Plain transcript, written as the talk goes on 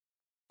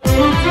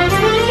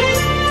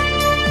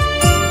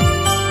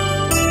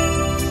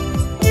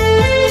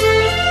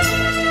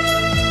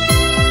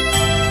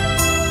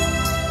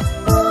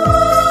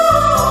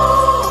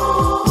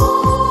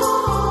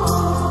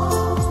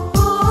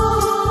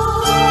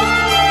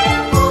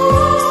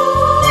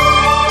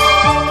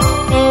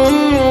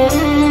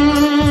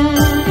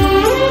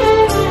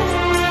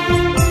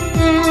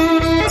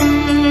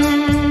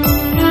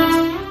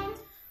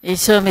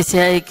ഈശോ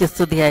മിശിഹായ്ക്ക്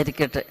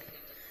സ്തുതിയായിരിക്കട്ടെ.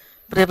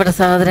 പ്രിയപ്പെട്ട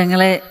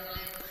സഹോദരങ്ങളെ,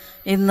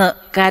 ഇന്ന്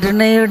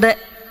കരുണയുടെ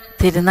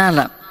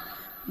തിരുനാളാണ്.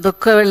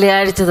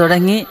 ദുഃഖവെള്ളിയാഴ്ച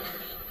തുടങ്ങി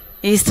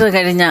ഈസ്റ്റർ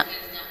കഴിഞ്ഞ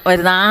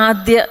വരുന്ന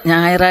ആദ്യ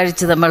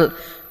ഞായറാഴ്ച നമ്മൾ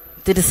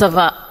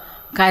തിരുസഭ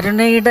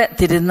കരുണയുടെ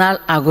തിരുനാൾ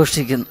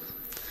ആഘോഷിക്കുന്നു.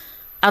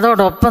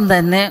 അതോടൊപ്പം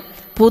തന്നെ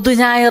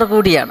പുതുഞായർ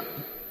കൂടിയാണ്.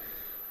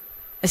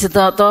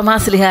 വിശുദ്ധ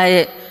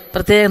തോമാശ്ലീഹായെ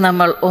പ്രത്യേകം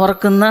നമ്മൾ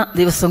ഓർക്കുന്ന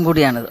ദിവസം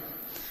കൂടിയാണിത്.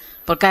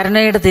 അപ്പോൾ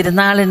കരുണയുടെ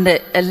തിരുനാളിൻ്റെ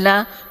എല്ലാ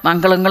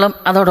മംഗളങ്ങളും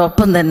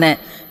അതോടൊപ്പം തന്നെ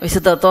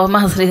വിശുദ്ധ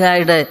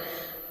തോമാശ്ലീഹായുടെ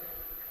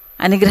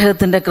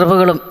അനുഗ്രഹത്തിൻ്റെ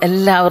കൃപകളും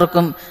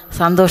എല്ലാവർക്കും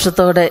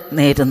സന്തോഷത്തോടെ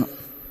നേരുന്നു.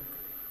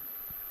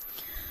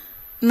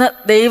 ഇന്ന്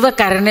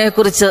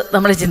ദൈവകരുണയെക്കുറിച്ച്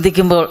നമ്മൾ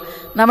ചിന്തിക്കുമ്പോൾ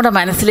നമ്മുടെ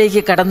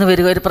മനസ്സിലേക്ക് കടന്നു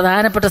വരിക ഒരു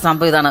പ്രധാനപ്പെട്ട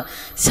സംഭവം ഇതാണ്: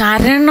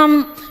 ശരണം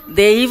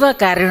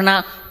ദൈവകരുണ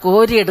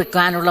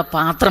കോരിയെടുക്കാനുള്ള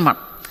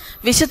പാത്രമാണ്.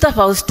 വിശുദ്ധ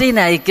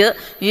ഫൗസ്റ്റീനായിക്ക്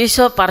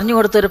ഈശോ പറഞ്ഞു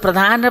കൊടുത്തൊരു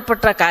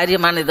പ്രധാനപ്പെട്ട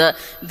കാര്യമാണിത്.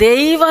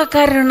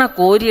 ദൈവകരുണ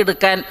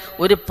കോരിയെടുക്കാൻ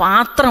ഒരു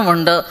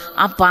പാത്രമുണ്ട്.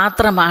 ആ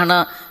പാത്രമാണ്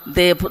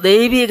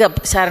ദൈവിക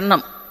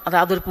ശരണം.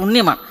 അതൊരു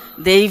പുണ്യമാണ്,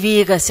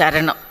 ദൈവീക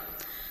ശരണം.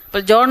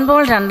 ഇപ്പോൾ ജോൺ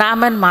പോൾ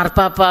രണ്ടാമൻ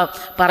മാർപ്പാപ്പ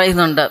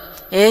പറയുന്നുണ്ട്,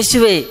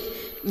 യേശുവേ,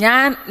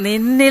 ഞാൻ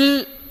നിന്നിൽ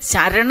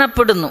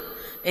ശരണപ്പെടുന്നു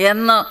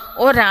എന്ന്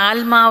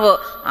ഒരാത്മാവ്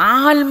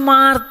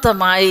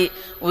ആത്മാർത്ഥമായി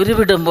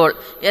ഉരുവിടുമ്പോൾ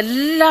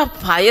എല്ലാ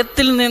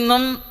ഭയത്തിൽ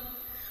നിന്നും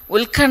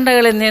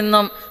ഉത്കണ്ഠകളിൽ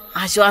നിന്നും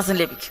ആശ്വാസം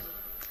ലഭിക്കും.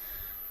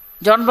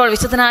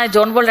 വിശുദ്ധനായ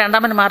ജോൺ പോൾ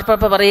രണ്ടാമൻ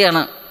മാർപ്പാപ്പ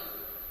പറയാണ്,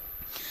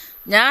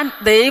 ഞാൻ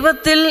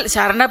ദൈവത്തിൽ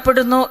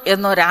ശരണപ്പെടുന്നു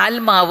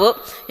എന്നൊരാത്മാവ്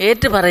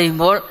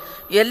ഏറ്റുപറയുമ്പോൾ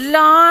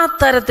എല്ലാ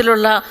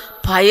തരത്തിലുള്ള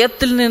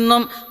ഭയത്തിൽ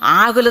നിന്നും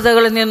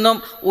ആകുലതകളിൽ നിന്നും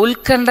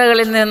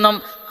ഉത്കണ്ഠകളിൽ നിന്നും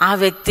ആ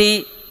വ്യക്തി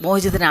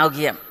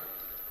മോചിതനാവുകയാണ്.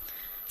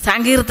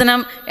 സങ്കീർത്തനം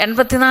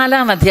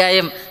 84-ാം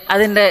അധ്യായം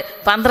അതിൻ്റെ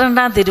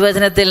 12-ാം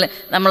തിരുവചനത്തിൽ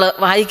നമ്മൾ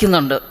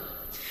വായിക്കുന്നുണ്ട്,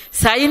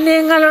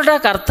 സൈന്യങ്ങളുടെ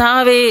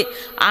കർത്താവേ,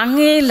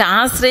 അങ്ങയിൽ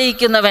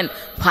ആശ്രയിക്കുന്നവൻ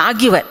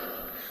ഭാഗ്യവാൻ.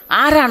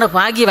 ആരാണ്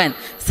ഭാഗ്യവാൻ?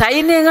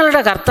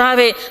 സൈന്യങ്ങളുടെ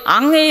കർത്താവെ,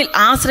 അങ്ങയിൽ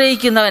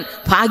ആശ്രയിക്കുന്നവൻ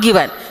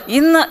ഭാഗ്യവാൻ.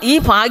 ഇന്ന് ഈ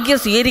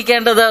ഭാഗ്യം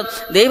സ്വീകരിക്കേണ്ടത്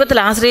ദൈവത്തിൽ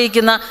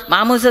ആശ്രയിക്കുന്ന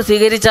മാമോദിസ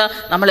സ്വീകരിച്ച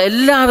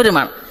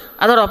നമ്മളെല്ലാവരുമാണ്.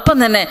 അതോടൊപ്പം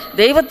തന്നെ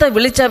ദൈവത്തെ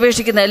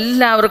വിളിച്ചപേക്ഷിക്കുന്ന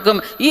എല്ലാവർക്കും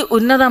ഈ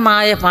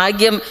ഉന്നതമായ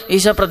ഭാഗ്യം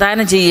ഈശോ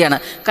പ്രദാനം ചെയ്യുകയാണ്.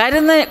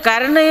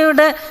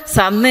 കരുണയുടെ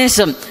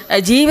സന്ദേശം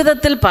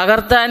ജീവിതത്തിൽ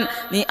പകർത്താൻ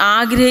നീ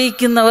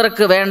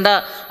ആഗ്രഹിക്കുന്നവർക്ക് വേണ്ട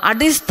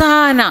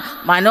അടിസ്ഥാന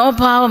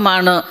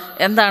മനോഭാവമാണ്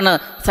എന്താണ്?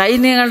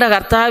 സൈന്യങ്ങളുടെ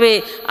കർത്താവെ,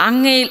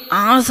 അങ്ങയിൽ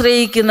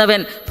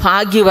ആശ്രയിക്കുന്നവൻ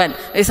ഭാഗ്യവാൻ.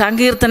 ഈ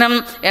സങ്കീർത്തനം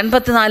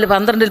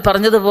 84:12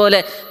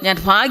 പറഞ്ഞതുപോലെ ഞാൻ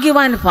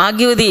ഭാഗ്യവാൻ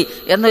ഭാഗ്യവതി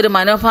എന്നൊരു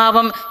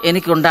മനോഭാവം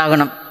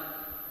എനിക്കുണ്ടാകണം.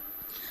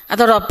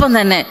 അതോടൊപ്പം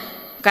തന്നെ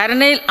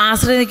കരുണയിൽ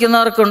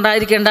ആശ്രയിക്കുന്നവർക്ക്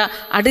ഉണ്ടായിരിക്കേണ്ട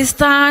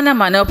അടിസ്ഥാന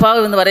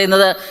മനോഭാവം എന്ന്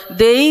പറയുന്നത്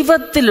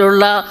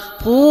ദൈവത്തിലുള്ള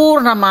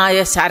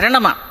പൂർണ്ണമായ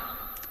ശരണമാണ്.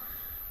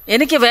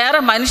 എനിക്ക് വേറെ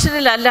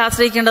മനുഷ്യരിലല്ല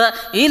ആശ്രയിക്കേണ്ടത്,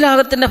 ഈ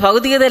ലോകത്തിൻ്റെ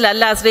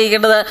ഭൗതികതയിലല്ല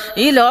ആശ്രയിക്കേണ്ടത്,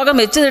 ഈ ലോകം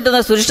വെച്ച് കിട്ടുന്ന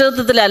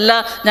സുരക്ഷിതത്വത്തിലല്ല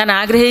ഞാൻ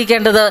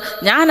ആഗ്രഹിക്കേണ്ടത്.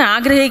 ഞാൻ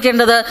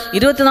ആഗ്രഹിക്കേണ്ടത്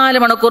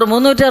 24 മണിക്കൂർ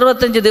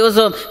 365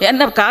 ദിവസവും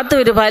എന്നെ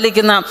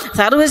കാത്തുപരിപാലിക്കുന്ന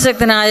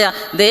സർവശക്തനായ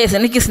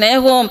എനിക്ക്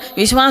സ്നേഹവും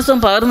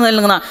വിശ്വാസവും പകർന്നു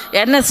നൽകുന്ന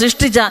എന്നെ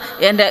സൃഷ്ടിച്ച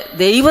എൻ്റെ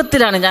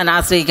ദൈവത്തിലാണ് ഞാൻ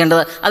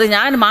ആശ്രയിക്കേണ്ടത്. അത്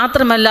ഞാൻ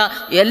മാത്രമല്ല,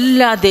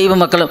 എല്ലാ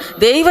ദൈവമക്കളും.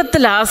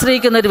 ദൈവത്തിൽ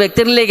ആശ്രയിക്കുന്ന ഒരു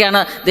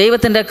വ്യക്തിയിലേക്കാണ്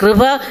ദൈവത്തിൻ്റെ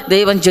കൃപ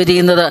ദൈവം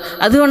ചൊരിയുന്നത്.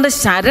 അതുകൊണ്ട്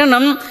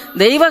ശരണം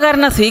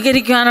ദൈവകരുണ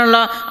സ്വീകരിക്കാനുള്ള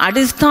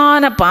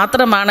അടിസ്ഥാന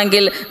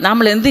പാത്രമാണെങ്കിൽ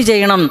നമ്മൾ എന്ത്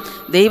ചെയ്യണം?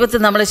 ദൈവത്തിൽ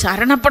നമ്മൾ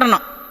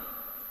ശരണപ്പെടണം.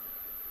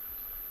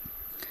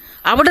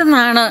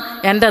 അവിടുന്നാണ്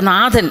എൻ്റെ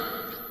നാഥൻ,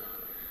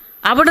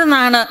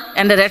 അവിടുന്നാണ്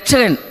എൻ്റെ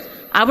രക്ഷകൻ,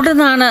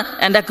 അവിടുന്നാണ്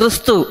എൻ്റെ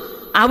ക്രിസ്തു,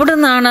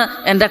 അവിടുന്നാണ്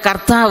എൻ്റെ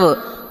കർത്താവ്,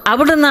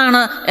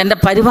 അവിടുന്നാണ് എൻ്റെ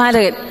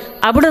പരിപാലകൻ,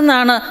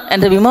 അവിടുന്നാണ്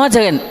എൻ്റെ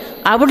വിമോചകൻ,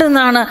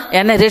 അവിടുന്നാണ്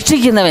എന്നെ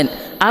രക്ഷിക്കുന്നവൻ,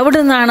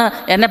 അവിടുന്നാണ്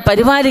എന്നെ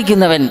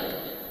പരിപാലിക്കുന്നവൻ.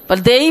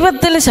 അപ്പോൾ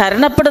ദൈവത്തിൽ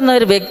ശരണപ്പെടുന്ന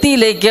ഒരു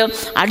വ്യക്തിയിലേക്ക്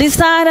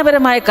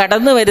അടിസ്ഥാനപരമായി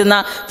കടന്നു വരുന്ന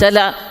ചില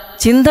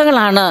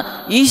ചിന്തകളാണ്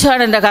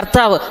ഈശോയാണ് എൻ്റെ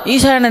കർത്താവ്,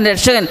 ഈശോയാണ് എൻ്റെ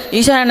രക്ഷകൻ,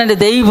 ഈശോയാണ് എൻ്റെ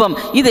ദൈവം.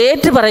 ഇത്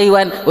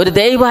ഏറ്റുപറയുവാൻ ഒരു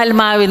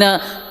ദൈവാത്മാവിന്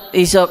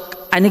ഈശോ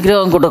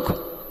അനുഗ്രഹം കൊടുക്കും.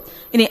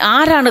 ഇനി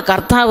ആരാണ്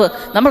കർത്താവ്?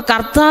 നമ്മൾ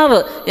കർത്താവ്,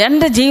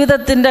 എൻ്റെ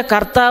ജീവിതത്തിൻ്റെ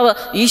കർത്താവ്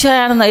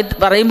ഈശോയാണെന്ന്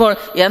പറയുമ്പോൾ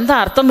എന്താ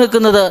അർത്ഥം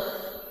വെക്കുന്നത്?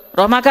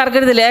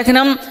 റോമാക്കാർക്കെഴുതിയ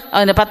ലേഖനം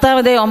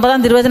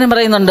 10-9 തിരുവചനം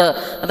പറയുന്നുണ്ട്,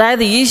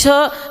 അതായത് ഈശോ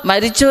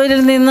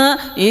മരിച്ചവരിൽ നിന്ന്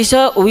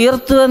ഈശോ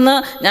ഉയർത്തുവെന്ന്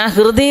ഞാൻ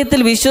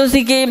ഹൃദയത്തിൽ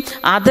വിശ്വസിക്കുകയും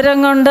അധരം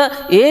കൊണ്ട്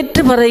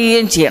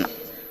ഏറ്റുപറയുകയും ചെയ്യണം.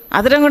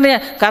 അധരം കൊണ്ട്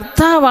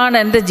കർത്താവാണ്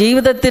എൻ്റെ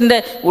ജീവിതത്തിൻ്റെ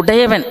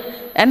ഉടയവൻ,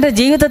 എൻ്റെ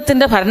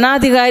ജീവിതത്തിൻ്റെ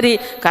ഭരണാധികാരി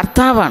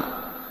കർത്താവാണ്,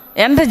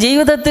 എൻ്റെ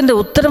ജീവിതത്തിൻ്റെ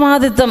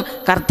ഉത്തരവാദിത്വം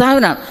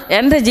കർത്താവിനാണ്,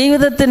 എൻ്റെ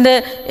ജീവിതത്തിൻ്റെ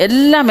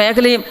എല്ലാ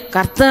മേഖലയും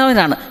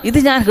കർത്താവിനാണ്. ഇത്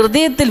ഞാൻ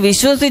ഹൃദയത്തിൽ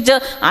വിശ്വസിച്ച്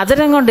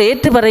അധരം കൊണ്ട്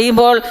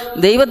ഏറ്റുപറയുമ്പോൾ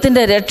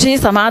ദൈവത്തിൻ്റെ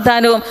രക്ഷയും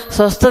സമാധാനവും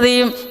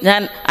സ്വസ്ഥതയും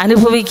ഞാൻ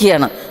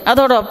അനുഭവിക്കുകയാണ്.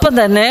 അതോടൊപ്പം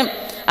തന്നെ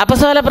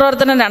അപ്പസ്തോല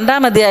പ്രവർത്തനം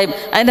 2-ാം അധ്യായം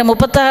അതിൻ്റെ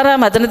 36-ാം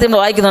വചനത്തിൽ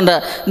വായിക്കുന്നുണ്ട്,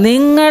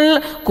 നിങ്ങൾ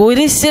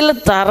കുരിശിൽ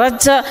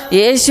തറച്ച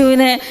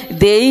യേശുവിനെ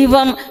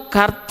ദൈവം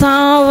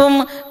കർത്താവും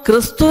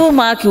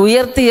ക്രിസ്തുവുമാക്കി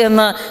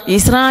ഉയർത്തിയെന്ന്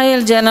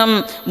ഇസ്രായേൽ ജനം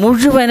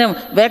മുഴുവനും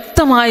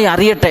വ്യക്തമായി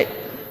അറിയട്ടെ.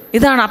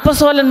 ഇതാണ്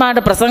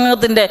അപ്പസ്തോലന്മാരുടെ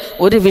പ്രസംഗത്തിൻ്റെ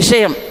ഒരു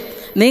വിഷയം.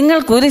 നിങ്ങൾ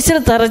കുരിശിൽ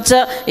തറച്ച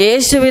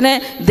യേശുവിനെ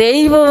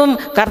ദൈവവും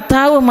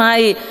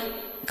കർത്താവുമായി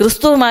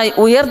ക്രിസ്തുവുമായി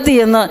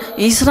ഉയർത്തിയെന്ന്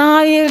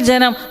ഇസ്രായേൽ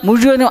ജനം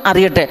മുഴുവനും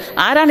അറിയട്ടെ.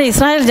 ആരാണ്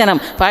ഇസ്രായേൽ ജനം?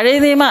 പഴയ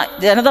നിയമ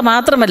ജനത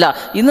മാത്രമല്ല,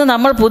 ഇന്ന്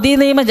നമ്മൾ പുതിയ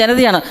നിയമ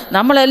ജനതയാണ്.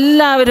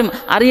 നമ്മളെല്ലാവരും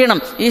അറിയണം,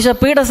 ഈശോ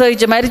പീഡ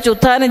സഹിച്ച് മരിച്ച്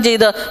ഉത്ഥാനം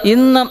ചെയ്ത്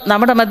ഇന്നും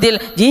നമ്മുടെ മധ്യയിൽ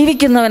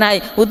ജീവിക്കുന്നവനായി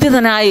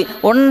ഉദ്ധിതനായി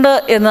ഉണ്ട്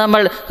എന്ന്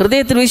നമ്മൾ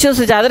ഹൃദയത്തിൽ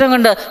വിശ്വസിച്ച് അതിരം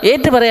കൊണ്ട്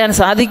ഏറ്റുപറയാൻ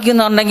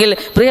സാധിക്കുന്നുണ്ടെങ്കിൽ,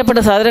 പ്രിയപ്പെട്ട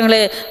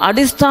സഹോദരങ്ങളെ,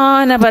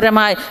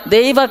 അടിസ്ഥാനപരമായി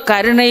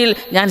ദൈവകരുണയിൽ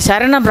ഞാൻ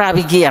ശരണം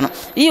പ്രാപിക്കുകയാണ്.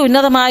 ഈ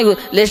ഉന്നതമായ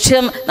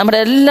ലക്ഷ്യം നമ്മുടെ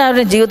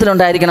എല്ലാവരുടെയും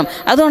ജീവിതത്തിലുണ്ടായിരിക്കണം.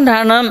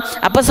 അതുകൊണ്ടാണ്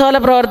അപ്പസ്തോല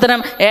പ്രവർത്തനം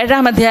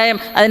 7-ാം അധ്യായം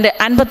അതിൻ്റെ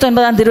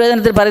 59-ാം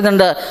തിരുവചനത്തിൽ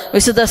പറയുന്നുണ്ട്,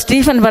 വിശുദ്ധ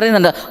സ്റ്റീഫൻ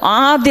പറയുന്നുണ്ട്,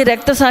 ആദ്യ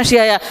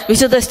രക്തസാക്ഷിയായ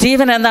വിശുദ്ധ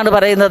സ്റ്റീഫൻ എന്നാണ്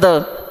പറയുന്നത്,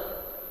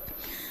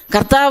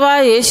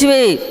 കർത്താവായ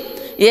യേശുവേ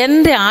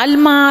എൻ്റെ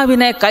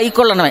ആത്മാവിനെ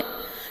കൈക്കൊള്ളണമേ.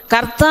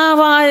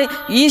 കർത്താവായ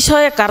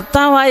ഈശോയെ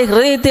കർത്താവായ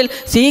ഹൃദയത്തിൽ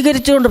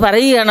സ്വീകരിച്ചുകൊണ്ട്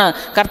പറയുകയാണ്,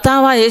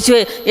 കർത്താവായ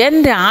യേശുവേ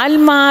എൻ്റെ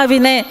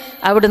ആത്മാവിനെ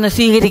അവിടുന്ന്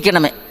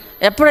സ്വീകരിക്കണമേ.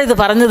 എപ്പോഴാണ് ഇത്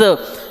പറഞ്ഞത്?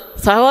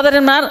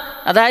 സഹോദരന്മാർ,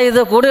 അതായത്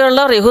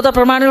കൂടെയുള്ളവർ, യഹൂദ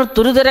പ്രമാണികൾ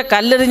തുരുതുരെ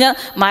കല്ലെറിഞ്ഞ്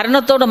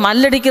മരണത്തോട്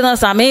മല്ലടിക്കുന്ന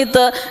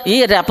സമയത്ത് ഈ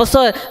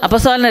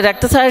അപ്പസ്തോലന്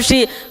രക്തസാക്ഷി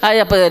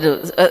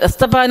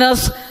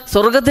എസ്തപ്പാനോസ്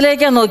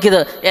സ്വർഗത്തിലേക്കാണ് നോക്കിയത്.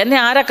 എന്നെ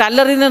ആരെ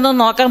കല്ലെറിയുന്നതെന്നും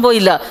നോക്കാൻ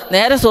പോയില്ല.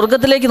 നേരെ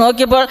സ്വർഗത്തിലേക്ക്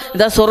നോക്കിയപ്പോൾ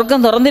ഇതാ സ്വർഗം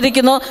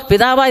തുറന്നിരിക്കുന്നു,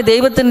 പിതാവായ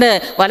ദൈവത്തിൻ്റെ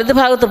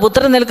വലതുഭാഗത്ത്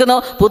പുത്രൻ നിൽക്കുന്നു.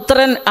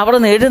 പുത്രൻ അവിടെ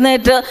നിന്ന്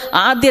എഴുന്നേറ്റ്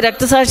ആദ്യ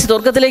രക്തസാക്ഷി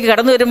സ്വർഗത്തിലേക്ക്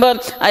കടന്നു വരുമ്പോൾ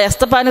ആ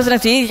എസ്തപ്പാനോസിനെ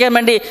സ്വീകരിക്കാൻ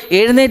വേണ്ടി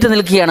എഴുന്നേറ്റ്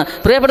നിൽക്കുകയാണ്.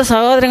 പ്രിയപ്പെട്ട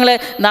സഹോദരങ്ങളെ,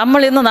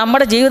 നമ്മൾ ഇന്ന്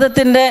നമ്മുടെ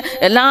ജീവിതത്തിൻ്റെ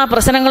എല്ലാ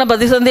പ്രശ്നങ്ങളും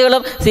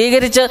പ്രതിസന്ധികളും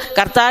സ്വീകരിച്ച്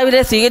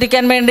കർത്താവിനെ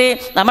സ്വീകരിക്കാൻ വേണ്ടി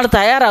നമ്മൾ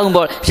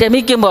തയ്യാറാകുമ്പോൾ,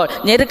 ക്ഷമിക്കുമ്പോൾ,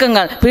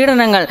 ഞെരുക്കങ്ങൾ,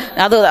 പീഡനങ്ങൾ,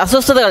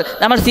 അസ്വസ്ഥതകൾ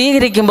നമ്മൾ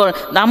സ്വീകരിക്കുമ്പോൾ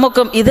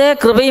നമുക്കും ഇതേ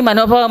കൃപയും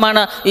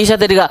മനോഭാവമാണ് ഈശോ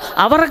തരിക.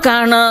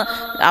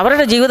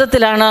 അവരുടെ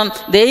ജീവിതത്തിലാണ്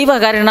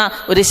ദൈവകരുണ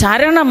ഒരു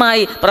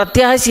ശരണമായി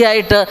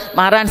പ്രത്യാശയായിട്ട്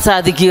മാറാൻ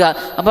സാധിക്കുക.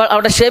 അപ്പോൾ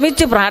അവിടെ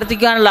ക്ഷമിച്ച്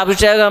പ്രാർത്ഥിക്കാനുള്ള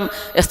അഭിഷേകം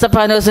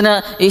എസ്തപ്പാനോസിന്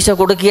ഈശോ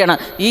കൊടുക്കുകയാണ്.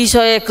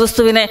 ഈശോയെ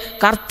ക്രിസ്തുവിനെ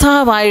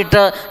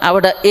കർത്താവായിട്ട്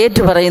അവിടെ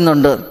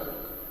ഏറ്റുപറയുന്നുണ്ട്.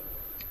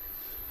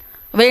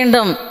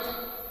 വീണ്ടും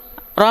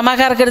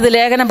റോമാക്കാർക്കെഴുതിയ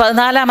ലേഖനം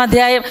 14-ാം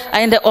അധ്യായം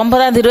അതിൻ്റെ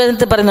 9-ാം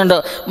തിരുവചനത്തിൽ പറയുന്നുണ്ട്,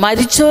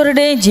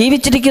 മരിച്ചവരുടെയും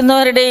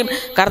ജീവിച്ചിരിക്കുന്നവരുടെയും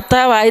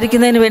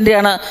കർത്താവായിരിക്കുന്നതിന്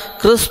വേണ്ടിയാണ്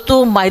ക്രിസ്തു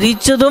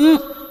മരിച്ചതും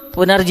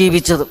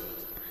പുനർജീവിച്ചതും.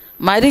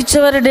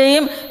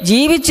 മരിച്ചവരുടെയും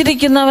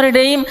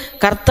ജീവിച്ചിരിക്കുന്നവരുടെയും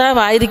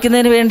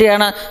കർത്താവായിരിക്കുന്നതിന്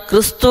വേണ്ടിയാണ്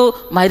ക്രിസ്തു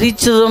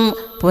മരിച്ചതും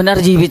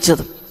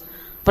പുനർജീവിച്ചതും.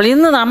 അപ്പോൾ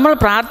ഇന്ന് നമ്മൾ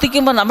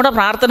പ്രാർത്ഥിക്കുമ്പോൾ നമ്മുടെ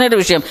പ്രാർത്ഥനയുടെ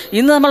വിഷയം,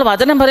 ഇന്ന് നമ്മൾ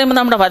വചനം പറയുമ്പോൾ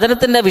നമ്മുടെ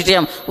വചനത്തിൻ്റെ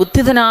വിഷയം,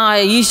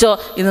 ഉത്ഥിതനായ ഈശോ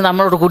ഇന്ന്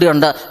നമ്മളോട്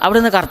കൂടിയുണ്ട്.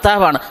 അവിടുന്ന്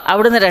കർത്താവാണ്,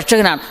 അവിടുന്ന്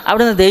രക്ഷകനാണ്,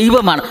 അവിടുന്ന്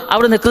ദൈവമാണ്,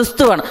 അവിടുന്ന്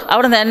ക്രിസ്തുവാണ്,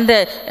 അവിടുന്ന്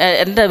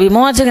എൻ്റെ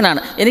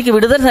വിമോചകനാണ്, എനിക്ക്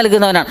വിടുതൽ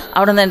നൽകുന്നവനാണ്,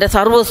 അവിടുന്ന് എൻ്റെ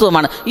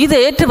സർവസ്വമാണ്. ഇത്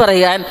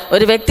ഏറ്റുപറയാൻ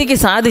ഒരു വ്യക്തിക്ക്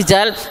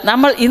സാധിച്ചാൽ,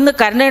 നമ്മൾ ഇന്ന്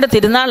കരുണയുടെ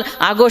തിരുനാൾ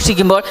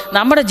ആഘോഷിക്കുമ്പോൾ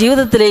നമ്മുടെ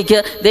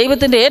ജീവിതത്തിലേക്ക്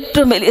ദൈവത്തിൻ്റെ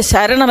ഏറ്റവും വലിയ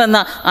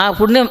ശരണമെന്ന ആ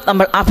പുണ്യം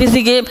നമ്മൾ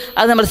അഭ്യസിക്കുകയും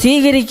അത് നമ്മൾ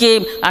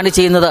സ്വീകരിക്കുകയും ആണ്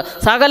ചെയ്യുന്നത്.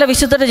 സകല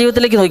വിശുദ്ധരുടെ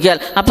ജീവിതത്തിലേക്ക് നോക്കിയാൽ,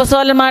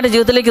 അപ്പസ്തോലന്മാരുടെ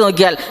ജീവിതത്തിലേക്ക്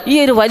നോക്കിയാൽ ഈ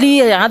ഒരു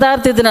വലിയ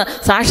യാഥാർത്ഥ്യത്തിന്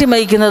സാക്ഷ്യം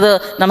വഹിക്കുന്നത്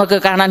നമുക്ക്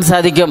കാണാൻ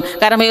സാധിക്കും.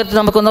 കരമുയർത്തി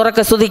നമുക്കൊന്ന്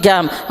ഉറക്കെ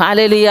സ്തുതിക്കാം.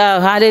 Hallelujah,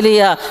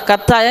 hallelujah.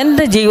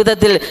 എൻ്റെ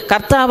ജീവിതത്തിൽ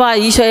കർത്താവായ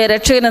ഈശോയെ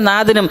രക്ഷകനും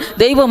നാഥനും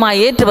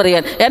ദൈവമായി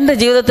ഏറ്റുപറയാൻ എൻ്റെ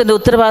ജീവിതത്തിൻ്റെ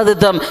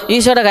ഉത്തരവാദിത്വം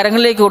ഈശോയുടെ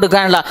കരങ്ങളിലേക്ക്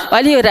കൊടുക്കാനുള്ള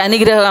വലിയൊരു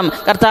അനുഗ്രഹം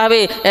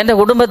കർത്താവേ എൻ്റെ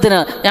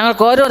കുടുംബത്തിന്,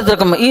 ഞങ്ങൾക്ക്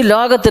ഓരോരുത്തർക്കും, ഈ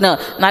ലോകത്തിന്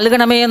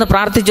നൽകണമേ എന്ന്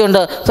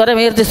പ്രാർത്ഥിച്ചുകൊണ്ട്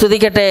സ്വരമുയർത്തി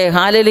സ്തുതിക്കട്ടെ.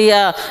 ഹല്ലേലൂയ.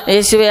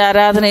 യേശുവേ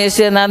ആരാധന,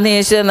 യേശുവേ നന്ദി,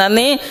 യേശുവേ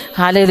നന്ദി.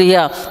 ഹല്ലേലൂയ.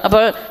 അപ്പോൾ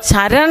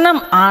ശരണം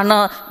ആണ്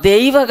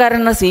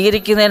ദൈവകരുണ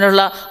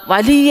സ്വീകരിക്കുന്നതിനുള്ള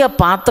വലിയ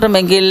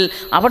പാത്രമെങ്കിൽ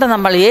അവിടെ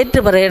നമ്മൾ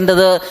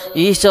ഏറ്റുപറയേണ്ടത്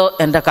ഈശോ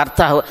എൻ്റെ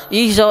കർത്താവ്,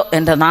 ഈശോ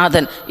എൻ്റെ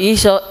നാഥൻ,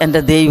 ഈശോ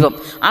എൻ്റെ ദൈവം.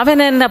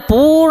 അവൻ എന്നെ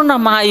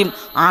പൂർണ്ണമായും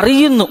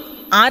അറിയുന്നു.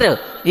 ആര്?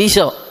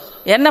 ഈശോ.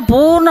 എന്നെ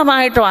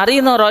പൂർണ്ണമായിട്ടും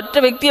അറിയുന്ന ഒരൊറ്റ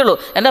വ്യക്തിയുള്ളൂ.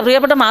 എൻ്റെ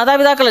പ്രിയപ്പെട്ട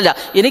മാതാപിതാക്കളല്ല,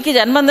 എനിക്ക്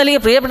ജന്മം നൽകിയ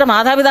പ്രിയപ്പെട്ട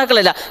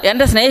മാതാപിതാക്കളല്ല,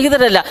 എൻ്റെ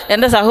സ്നേഹിതരല്ല,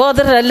 എൻ്റെ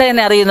സഹോദരരല്ല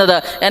എന്നെ അറിയുന്നത്,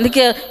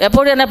 എനിക്ക്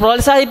എപ്പോഴും എന്നെ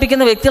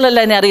പ്രോത്സാഹിപ്പിക്കുന്ന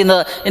വ്യക്തികളല്ല എന്നെ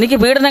അറിയുന്നത്, എനിക്ക്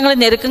പീഡനങ്ങളും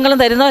ഞെരുക്കങ്ങളും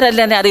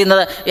തരുന്നവരല്ല എന്നെ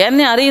അറിയുന്നത്.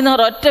 എന്നെ അറിയുന്ന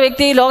ഒരൊറ്റ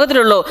വ്യക്തി ഈ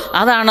ലോകത്തിലുള്ളൂ,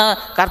 അതാണ്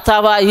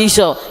കർത്താവായ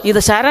ഈശോ.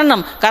 ഇത് ശരണം,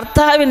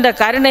 കർത്താവിൻ്റെ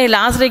കരുണയിൽ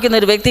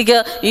ആശ്രയിക്കുന്ന ഒരു വ്യക്തിക്ക്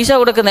ഈശോ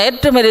കൊടുക്കുന്ന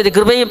ഏറ്റവും വലിയൊരു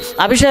കൃപയും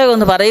അഭിഷേകം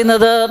എന്ന്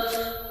പറയുന്നത്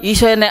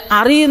ഈശോ എന്നെ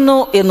അറിയുന്നു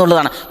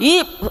എന്നുള്ളതാണ്. ഈ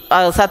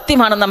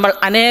സത്യമാണ് നമ്മൾ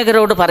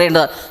അനേകരോട്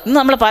പറയേണ്ടത്. ഇന്ന്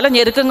നമ്മൾ പല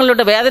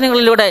ഞെരുക്കങ്ങളിലൂടെ,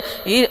 വേദനകളിലൂടെ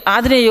ഈ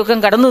ആധുനിക യുഗം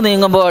കടന്നു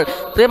നീങ്ങുമ്പോൾ,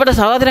 പ്രിയപ്പെട്ട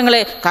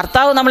സഹോദരങ്ങളെ,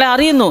 കർത്താവ് നമ്മളെ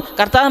അറിയുന്നു,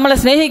 കർത്താവ് നമ്മളെ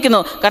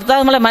സ്നേഹിക്കുന്നു,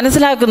 കർത്താവ് നമ്മളെ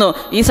മനസ്സിലാക്കുന്നു.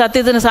 ഈ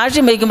സത്യത്തിന്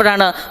സാക്ഷ്യം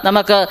വഹിക്കുമ്പോഴാണ്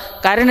നമുക്ക്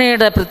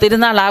കരുണയുടെ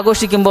തിരുനാൾ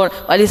ആഘോഷിക്കുമ്പോൾ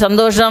വലിയ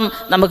സന്തോഷം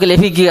നമുക്ക്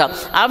ലഭിക്കുക.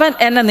 അവൻ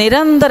എന്നെ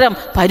നിരന്തരം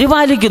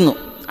പരിപാലിക്കുന്നു.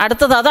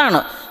 അടുത്തത് അതാണ്.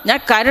 ഞാൻ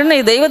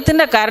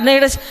ദൈവത്തിൻ്റെ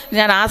കരുണയുടെ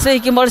ഞാൻ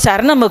ആശ്രയിക്കുമ്പോൾ,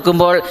 ശരണം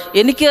വെക്കുമ്പോൾ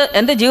എനിക്ക്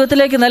എൻ്റെ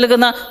ജീവിതത്തിലേക്ക്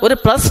നൽകുന്ന ഒരു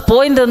പ്ലസ്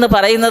പോയിന്റ് എന്ന്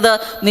പറയുന്നത്,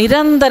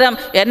 നിരന്തരം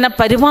എന്നെ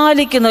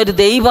പരിപാലിക്കുന്ന ഒരു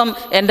ദൈവം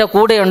എൻ്റെ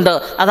കൂടെയുണ്ട്.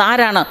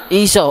 അതാരാണ്?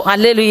 ഈശോ.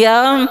 Hallelujah,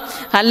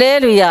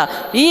 hallelujah.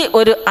 ഈ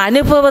ഒരു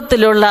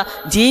അനുഭവത്തിലുള്ള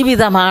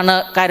ജീവിതമാണ്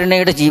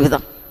കരുണയുടെ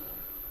ജീവിതം.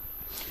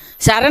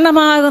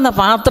 ശരണമാകുന്ന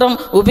പാത്രം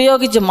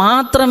ഉപയോഗിച്ച്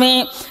മാത്രമേ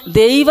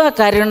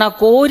ദൈവകരുണ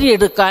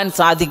കോരിയെടുക്കാൻ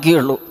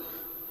സാധിക്കുകയുള്ളൂ.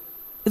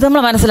 ഇത്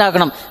നമ്മൾ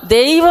മനസ്സിലാക്കണം.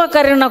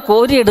 ദൈവകരുണ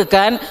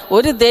കോരിയെടുക്കാൻ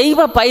ഒരു ദൈവ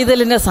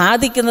പൈതലിന്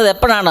സാധിക്കുന്നത്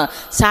എപ്പോഴാണ്?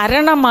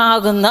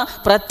 ശരണമാകുന്ന,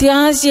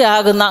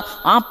 പ്രത്യാശയാകുന്ന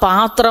ആ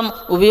പാത്രം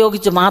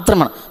ഉപയോഗിച്ച്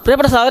മാത്രമാണ്.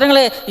 പ്രിയപ്പെട്ട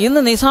സഹോദരങ്ങളെ,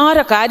 ഇന്ന് നിസാര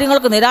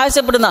കാര്യങ്ങൾക്ക്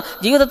നിരാശപ്പെടുന്ന,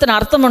 ജീവിതത്തിന്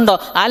അർത്ഥമുണ്ടോ,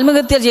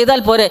 ആത്മഹത്യ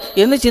ചെയ്താൽ പോരെ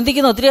എന്ന്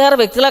ചിന്തിക്കുന്ന ഒത്തിരിയേറെ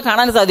വ്യക്തികളെ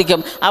കാണാൻ സാധിക്കും.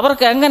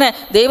 അവർക്ക് എങ്ങനെ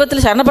ദൈവത്തിൽ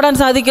ശരണപ്പെടാൻ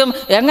സാധിക്കും?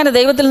 എങ്ങനെ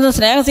ദൈവത്തിൽ നിന്ന്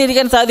സ്നേഹം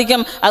സ്വീകരിക്കാൻ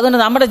സാധിക്കും? അതുകൊണ്ട്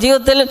നമ്മുടെ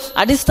ജീവിതത്തിൽ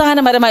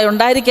അടിസ്ഥാനപരമായി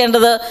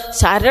ഉണ്ടായിരിക്കേണ്ടത്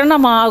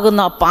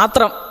ശരണമാകുന്ന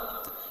പാത്രം.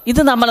 ഇത്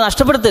നമ്മൾ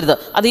നഷ്ടപ്പെടുത്തരുത്.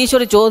 അത്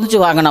ഈശോയോട് ചോദിച്ചു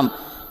വാങ്ങണം.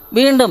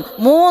 വീണ്ടും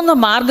 3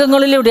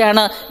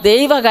 മാർഗങ്ങളിലൂടെയാണ്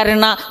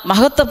ദൈവകരുണ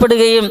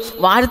മഹത്വപ്പെടുകയും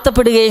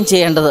വാഴ്ത്തപ്പെടുകയും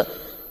ചെയ്യേണ്ടത്.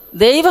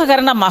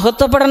 ദൈവകരുണ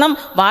മഹത്വപ്പെടണം,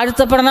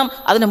 വാഴ്ത്തപ്പെടണം.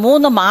 അതിന്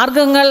 3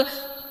 മാർഗങ്ങൾ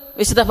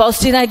വിശുദ്ധ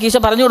ഫൗസ്റ്റീനായ്ക്ക്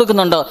ഈശോ പറഞ്ഞു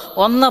കൊടുക്കുന്നുണ്ട്.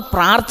 1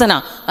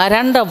 പ്രാർത്ഥന,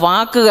 2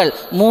 വാക്കുകൾ,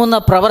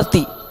 3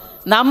 പ്രവൃത്തി.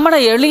 നമ്മുടെ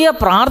എളിയ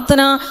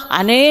പ്രാർത്ഥന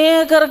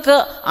അനേകർക്ക്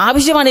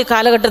ആവശ്യമാണ് ഈ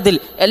കാലഘട്ടത്തിൽ,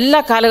 എല്ലാ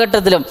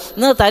കാലഘട്ടത്തിലും.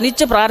 ഇന്ന്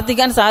തനിച്ച്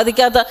പ്രാർത്ഥിക്കാൻ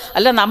സാധിക്കാത്ത,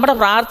 അല്ല, നമ്മുടെ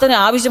പ്രാർത്ഥന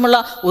ആവശ്യമുള്ള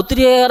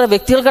ഒത്തിരിയേറെ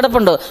വ്യക്തികൾ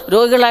കിടപ്പുണ്ട്.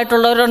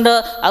 രോഗികളായിട്ടുള്ളവരുണ്ട്,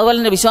 അതുപോലെ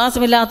തന്നെ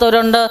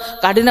വിശ്വാസമില്ലാത്തവരുണ്ട്,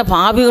 കഠിന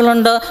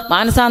പാപികളുണ്ട്,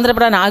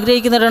 മാനസാന്തരപ്പെടാൻ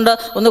ആഗ്രഹിക്കുന്നവരുണ്ട്,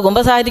 ഒന്ന്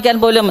കുമ്പസാരിക്കാൻ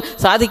പോലും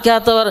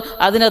സാധിക്കാത്തവർ,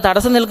 അതിന്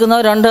തടസ്സം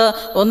നിൽക്കുന്നവരുണ്ട്,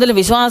 ഒന്നിലും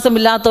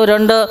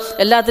വിശ്വാസമില്ലാത്തവരുണ്ട്,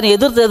 എല്ലാത്തിനും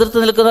എതിർത്ത്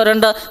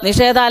നിൽക്കുന്നവരുണ്ട്,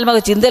 നിഷേധാത്മക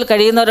ചിന്തയിൽ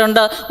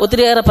കഴിയുന്നവരുണ്ട്,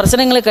 ഒത്തിരിയേറെ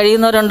പ്രശ്നങ്ങളിൽ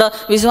കഴിയുന്നവരുണ്ട്.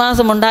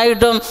 വിശ്വാസമുണ്ടായി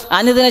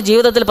അനുദിന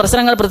ജീവിതത്തിൽ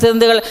പ്രശ്നങ്ങൾ,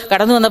 പ്രതിസന്ധികൾ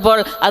കടന്നു വന്നപ്പോൾ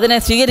അതിനെ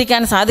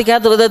സ്വീകരിക്കാൻ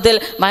സാധിക്കാത്ത വിധത്തിൽ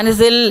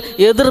മനസ്സിൽ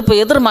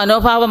എതിർ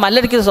മനോഭാവം,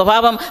 മല്ലടിക്കുന്ന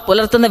സ്വഭാവം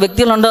പുലർത്തുന്ന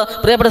വ്യക്തികളുണ്ട്.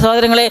 പ്രിയപ്പെട്ട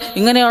സഹോദരങ്ങളെ,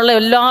 ഇങ്ങനെയുള്ള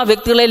എല്ലാ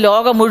വ്യക്തികളെയും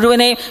ലോകം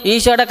മുഴുവനെയും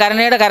ഈശോയുടെ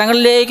കരുണയുടെ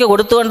കരങ്ങളിലേക്ക്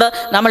കൊടുത്തുകൊണ്ട്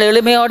നമ്മൾ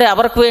എളിമയോടെ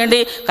അവർക്ക്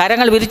വേണ്ടി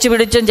കരങ്ങൾ വിരിച്ചു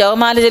പിടിച്ചും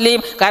ജപമാല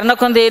ചൊല്ലിയും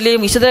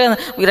കരുണക്കൊന്തയിലെയും വിശുദ്ധ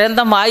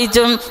ഗ്രന്ഥം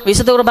വായിച്ചും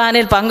വിശുദ്ധ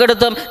കുർബാനയിൽ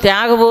പങ്കെടുത്തും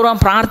ത്യാഗപൂർവ്വം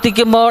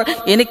പ്രാർത്ഥിക്കുമ്പോൾ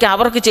എനിക്ക്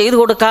അവർക്ക് ചെയ്തു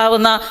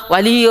കൊടുക്കാവുന്ന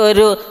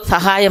വലിയൊരു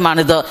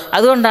സഹായമാണിത്.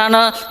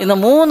 അതുകൊണ്ടാണ് ഇന്ന്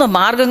 3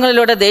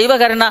 മാർഗങ്ങളിലൂടെ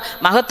ദൈവകരുണ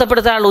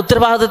മഹത്വപ്പെടുത്താനുള്ള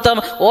ഉത്തരവാദിത്വം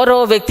ഓരോ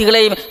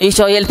വ്യക്തികളെയും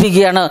ഈശോ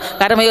ഏൽപ്പിക്കുകയാണ്.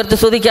 കരമുയർത്തി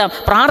സ്തുതിക്കാം.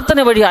 പ്രാർത്ഥന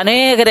വഴി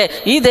അനേകരെ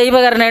ഈ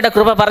ദൈവകരുണയുടെ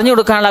കൃപ പറഞ്ഞു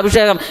കൊടുക്കാനുള്ള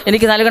അഭിഷേകം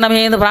എനിക്ക് നൽകണമേ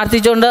എന്ന്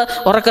പ്രാർത്ഥിച്ചുകൊണ്ട്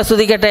ഉറക്കെ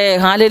സ്തുതിക്കട്ടെ.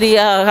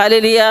 Hallelujah,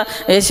 hallelujah.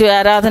 യേശുവേ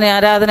ആരാധന,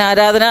 ആരാധന,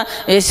 ആരാധന.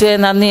 യേശുവേ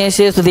നന്ദി,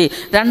 യേശുവേ സ്തുതി.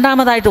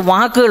 രണ്ടാമതായിട്ട്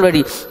വാക്കുകൾ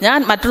വഴി ഞാൻ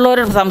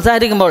മറ്റുള്ളവരോട്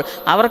സംസാരിക്കുമ്പോൾ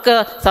അവർക്ക്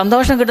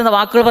സന്തോഷം കിട്ടുന്ന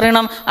വാക്കുകൾ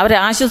പറയണം, അവരെ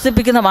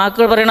ആശ്വസിപ്പിക്കുന്ന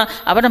വാക്കുകൾ പറയണം.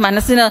 അവരുടെ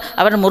മനസ്സിന്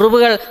അവരുടെ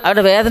മുറിവുകൾ,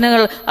 അവരുടെ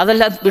വേദനകൾ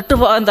അതെല്ലാം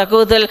വിട്ടുപോകാൻ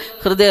തക്കവിധത്തിൽ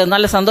ഹൃദയം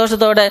നല്ല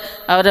സന്തോഷത്തോടെ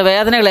അവരുടെ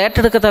വേദനകൾ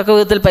ഏറ്റെടുക്കത്തക്ക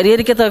വിധത്തിൽ,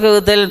 പരിഹരിക്കത്തക്ക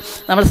വിധത്തിൽ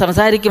നമ്മൾ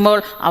സംസാരിക്കുമ്പോൾ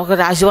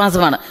അവർക്കൊരു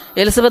ആശ്വാസമാണ്.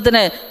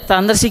 എലിസബത്തിനെ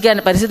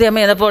സന്ദർശിക്കാൻ പരിശുദ്ധ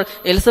അമ്മ എന്നപ്പോൾ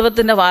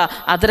എലിസബത്തിന്റെ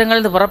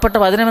അധരങ്ങളിൽ നിന്ന് പുറപ്പെട്ട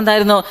വചനം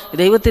എന്തായിരുന്നു?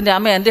 ദൈവത്തിന്റെ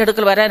അമ്മ എൻ്റെ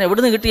അടുക്കൽ വരാൻ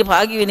എവിടുന്ന് കിട്ടിയ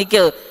ഭാഗ്യം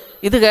എനിക്ക്.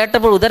 ഇത്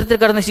കേട്ടപ്പോൾ ഉദരത്തിൽ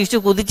കിടന്ന ശിശു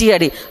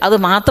കുതിച്ചുചാടി. അത്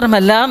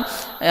മാത്രമല്ല,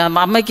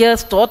 അമ്മയ്ക്ക്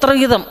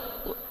സ്തോത്രഗീതം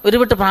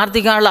ഉരുവിട്ട്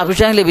പ്രാർത്ഥിക്കാനുള്ള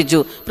അഭിഷേകം ലഭിച്ചു.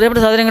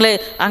 പ്രിയപ്പെട്ട സഹോദരങ്ങളെ,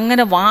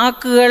 അങ്ങനെ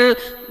വാക്കുകൾ,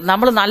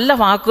 നമ്മൾ നല്ല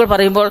വാക്കുകൾ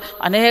പറയുമ്പോൾ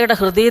അനേകരുടെ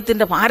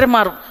ഹൃദയത്തിൻ്റെ ഭാരം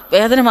മാറും,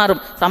 വേദന മാറും.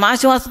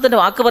 സമാശ്വാസത്തിൻ്റെ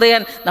വാക്ക്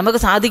പറയാൻ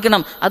നമുക്ക്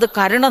സാധിക്കണം. അത്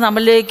കരുണ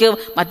നമ്മളിലേക്ക്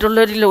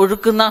മറ്റുള്ളവരിൽ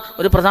ഒഴുക്കുന്ന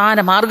ഒരു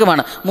പ്രധാന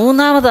മാർഗമാണ്.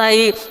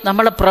 മൂന്നാമതായി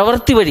നമ്മളെ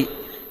പ്രവൃത്തി വഴി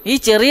ഈ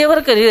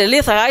ചെറിയവർക്ക് വലിയ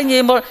സഹായം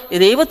ചെയ്യുമ്പോൾ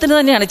ദൈവത്തിന്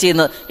തന്നെയാണ്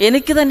ചെയ്യുന്നത്,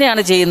 എനിക്ക്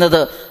തന്നെയാണ് ചെയ്യുന്നത്.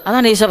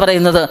 അതാണ് ഈശോ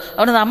പറയുന്നത്.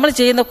 അതുകൊണ്ട് നമ്മൾ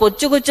ചെയ്യുന്ന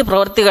കൊച്ചു കൊച്ചു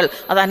പ്രവൃത്തികൾ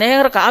അത്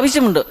അനേകർക്ക്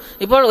ആവശ്യമുണ്ട്.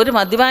 ഇപ്പോൾ ഒരു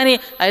മദ്യപാനി,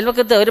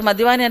 അയൽവക്കത്ത് ഒരു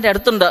മദ്യപാനി എൻ്റെ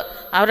അടുത്തുണ്ട്.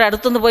 അവരുടെ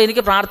അടുത്തുനിന്ന് പോയി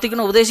എനിക്ക്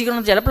പ്രാർത്ഥിക്കണം,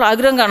 ഉപദേശിക്കണം ചിലപ്പോൾ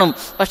ആഗ്രഹം കാണും.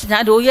 പക്ഷെ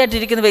ഞാൻ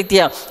രോഗിയായിട്ടിരിക്കുന്ന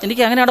വ്യക്തിയാണ്,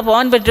 എനിക്ക് അങ്ങനെ അവിടെ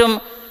പോകാൻ പറ്റും?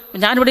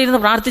 ഞാനിവിടെ ഇരുന്ന്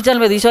പ്രാർത്ഥിച്ചാൽ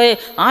മതി. ഈശോയെ,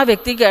 ആ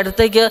വ്യക്തിക്ക്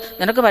അടുത്തേക്ക്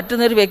നിനക്ക്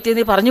പറ്റുന്നൊരു വ്യക്തിയെ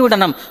നീ പറഞ്ഞു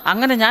വിടണം.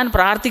 അങ്ങനെ ഞാൻ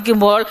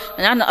പ്രാർത്ഥിക്കുമ്പോൾ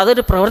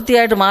അതൊരു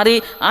പ്രവൃത്തിയായിട്ട് മാറി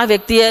ആ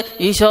വ്യക്തിയെ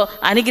ഈശോ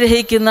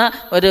അനുഗ്രഹിക്കുന്ന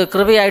ഒരു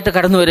കൃപയായിട്ട്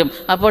കടന്നു വരും.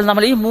 അപ്പോൾ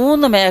നമ്മൾ ഈ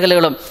 3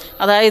 മേഖലകളും,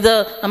 അതായത്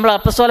നമ്മൾ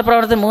അപ്പസ്തോല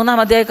പ്രവർത്തനം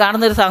 3-ാം അധ്യായം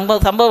കാണുന്നൊരു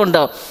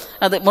സംഭവമുണ്ടോ?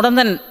 അത്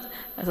മുടന്തൻ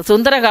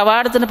സുന്ദര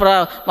കവാടത്തിന്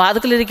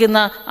വാതിക്കലിരിക്കുന്ന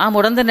ആ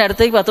മുടന്തൻ്റെ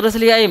അടുത്തേക്ക്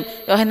പത്രോസ്ലിയായും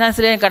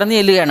യോഹന്നാൻസ്ലിയായും കടന്നു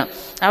ചെല്ലുകയാണ്.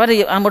 അവർ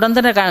ആ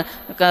മുടന്തൻ്റെ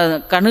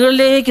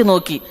കണ്ണുകളിലേക്ക്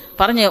നോക്കി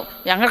പറഞ്ഞു,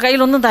 ഞങ്ങൾ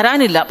കയ്യിലൊന്നും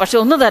തരാനില്ല, പക്ഷെ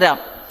ഒന്ന് തരാം,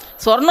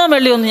 സ്വർണ്ണവും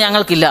വെള്ളിയൊന്നും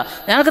ഞങ്ങൾക്കില്ല,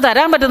 ഞങ്ങൾക്ക്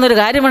തരാൻ പറ്റുന്നൊരു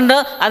കാര്യമുണ്ട്.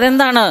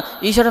 അതെന്താണ്?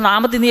 ഈശോയുടെ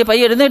നാമത്തിൽ നീ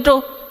പയ്യെ എഴുന്നേറ്റോ.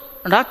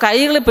 ആ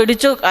കൈകൾ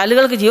പിടിച്ചു,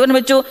 കാലുകൾക്ക് ജീവൻ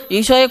വെച്ചു.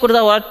 ഈശോയെ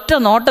കൊടുത്ത ഒറ്റ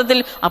നോട്ടത്തിൽ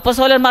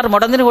അപ്പസ്തോലന്മാർ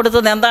മുടന്തിന്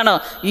കൊടുത്തത് എന്താണ്?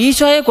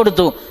 ഈശോയെ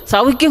കൊടുത്തു,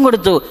 സൗഖ്യം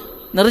കൊടുത്തു,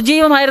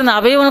 നിർജീവമായിരുന്ന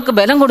അവയവങ്ങൾക്ക്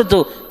ബലം കൊടുത്തു,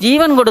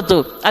 ജീവൻ കൊടുത്തു.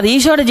 അത്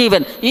ഈശോയുടെ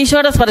ജീവൻ,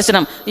 ഈശോയുടെ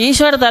സ്പർശനം,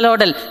 ഈശോയുടെ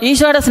തലോടൽ,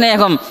 ഈശോയുടെ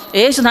സ്നേഹം,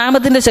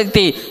 യേശുനാമത്തിൻ്റെ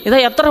ശക്തി. ഇത്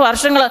എത്ര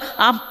വർഷങ്ങൾ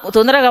ആ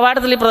സുന്ദര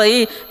കവാടത്തിൽ ഈ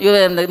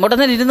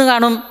മുടന്നിരുന്ന്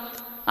കാണും.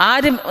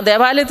 ആരും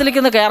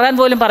ദേവാലയത്തിലേക്ക് കയറാൻ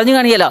പോലും പറഞ്ഞു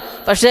കാണിയല്ലോ.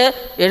 പക്ഷേ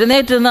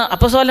എഴുന്നേറ്റിരുന്ന്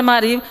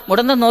അപ്പസ്തോലന്മാരെയും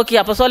മുടന്തൻ നോക്കി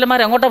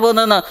അപ്പസ്തോലന്മാർ എങ്ങോട്ടാണ്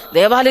പോകുന്നതെന്ന്?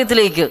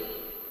 ദേവാലയത്തിലേക്ക്.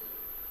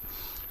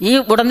 ഈ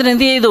മുടന്തൻ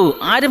എന്ത് ചെയ്തു?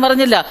 ആരും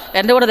പറഞ്ഞില്ല.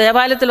 എൻ്റെ കൂടെ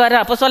ദേവാലയത്തിൽ വരാൻ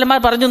അപ്പസ്തോലന്മാർ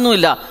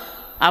പറഞ്ഞൊന്നുമില്ല.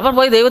 അവർ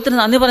പോയി ദൈവത്തിന്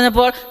നന്ദി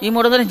പറഞ്ഞപ്പോൾ ഈ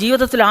മുടന്തൻ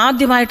ജീവിതത്തിൽ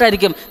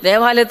ആദ്യമായിട്ടായിരിക്കും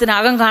ദേവാലയത്തിന്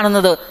അകം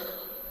കാണുന്നത്.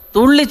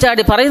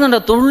 തുള്ളിച്ചാടി, പറയുന്നുണ്ട്,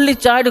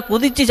 തുള്ളിച്ചാടി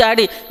കുതിച്ചു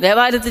ചാടി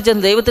ദേവാലയത്തിൽ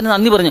ചെന്ന് ദൈവത്തിന്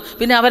നന്ദി പറഞ്ഞു.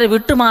 പിന്നെ അവരെ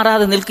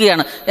വിട്ടുമാറാതെ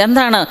നിൽക്കുകയാണ്.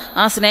 എന്താണ്?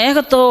 ആ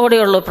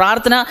സ്നേഹത്തോടെയുള്ള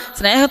പ്രാർത്ഥന,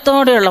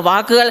 സ്നേഹത്തോടെയുള്ള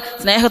വാക്കുകൾ,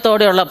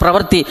 സ്നേഹത്തോടെയുള്ള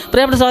പ്രവൃത്തി.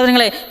 പ്രിയപ്പെട്ട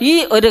സഹോദരങ്ങളെ, ഈ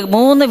ഒരു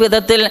 3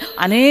 വിധത്തിൽ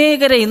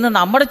അനേകരെ ഇന്ന്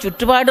നമ്മുടെ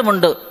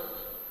ചുറ്റുപാടുമുണ്ട്.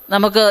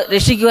 നമുക്ക്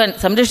രക്ഷിക്കുവാൻ,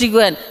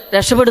 സംരക്ഷിക്കുവാൻ,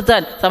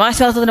 രക്ഷപ്പെടുത്താൻ,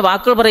 സമാശ്വാസത്തിന്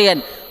വാക്കുകൾ പറയാൻ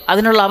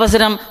അതിനുള്ള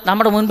അവസരം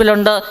നമ്മുടെ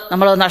മുൻപിലുണ്ട്.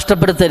 നമ്മളത്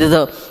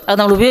നഷ്ടപ്പെടുത്തരുത്. അത്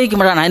നമ്മൾ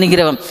ഉപയോഗിക്കുമ്പോഴാണ്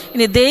അനുഗ്രഹം.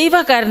 ഇനി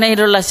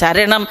ദൈവകരുണയിലുള്ള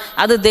ശരണം,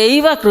 അത്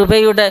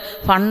ദൈവകൃപയുടെ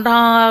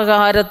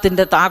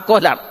ഭണ്ഡാകാരത്തിൻ്റെ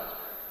താക്കോലാണ്.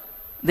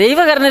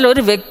 ദൈവകരുണയിൽ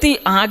ഒരു വ്യക്തി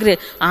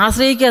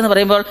ആശ്രയിക്കുക എന്ന്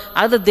പറയുമ്പോൾ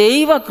അത്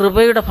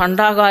ദൈവകൃപയുടെ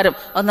ഭണ്ഡാകാരം,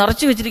 അത്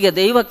നിറച്ചു വെച്ചിരിക്കുക.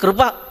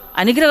 ദൈവകൃപ,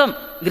 അനുഗ്രഹം,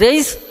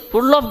 ഗ്രേസ്,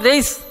 ഫുൾ ഓഫ്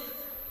ഗ്രേസ്,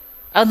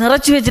 അത്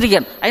നിറച്ചു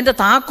വെച്ചിരിക്കുകയാണ്. അതിൻ്റെ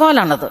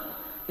താക്കോലാണത്.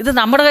 ഇത്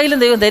നമ്മുടെ കയ്യിലും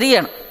ദൈവം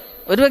തരികയാണ്.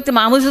 ഒരു വ്യക്തി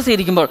മാമോദീസ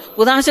സ്വീകരിക്കുമ്പോൾ,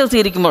 കുദാശ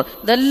സ്വീകരിക്കുമ്പോൾ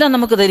ഇതെല്ലാം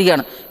നമുക്ക്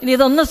തരികയാണ്. ഇനി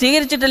ഇതൊന്നും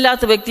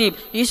സ്വീകരിച്ചിട്ടില്ലാത്ത വ്യക്തിയും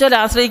ഈശോയെ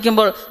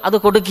ആശ്രയിക്കുമ്പോൾ അത്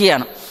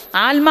കൊടുക്കുകയാണ്.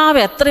 ആത്മാവ്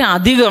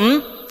എത്രയധികം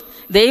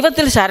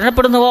ദൈവത്തിൽ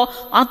ശരണപ്പെടുന്നുവോ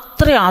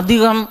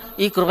അത്രയധികം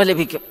ഈ കൃപ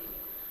ലഭിക്കും.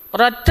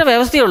 ഒരൊറ്റ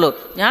വ്യവസ്ഥയുള്ളൂ,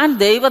 ഞാൻ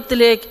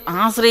ദൈവത്തിലേക്ക്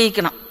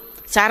ആശ്രയിക്കണം,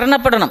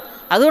 ശരണപ്പെടണം.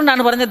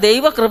 അതുകൊണ്ടാണ് പറഞ്ഞത്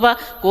ദൈവകൃപ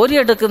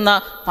കോരിയെടുക്കുന്ന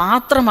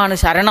പാത്രമാണ്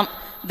ശരണം.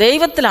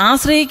 ദൈവത്തിൽ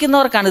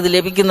ആശ്രയിക്കുന്നവർക്കാണ് ഇത്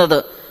ലഭിക്കുന്നത്.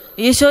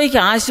 ഈശോയ്ക്ക്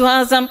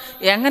ആശ്വാസം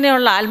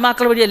എങ്ങനെയുള്ള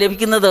ആത്മാക്കൾ വഴിയാണ്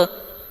ലഭിക്കുന്നത്?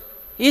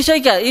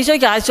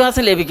 ഈശോയ്ക്ക്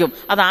ആശ്വാസം ലഭിക്കും.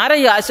 അതാരാ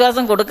ഈ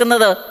ആശ്വാസം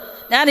കൊടുക്കുന്നത്?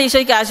 ഞാൻ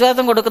ഈശോയ്ക്ക്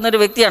ആശ്വാസം കൊടുക്കുന്ന ഒരു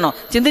വ്യക്തിയാണോ?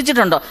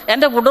 ചിന്തിച്ചിട്ടുണ്ടോ?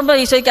 എൻ്റെ കുടുംബം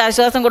ഈശോയ്ക്ക്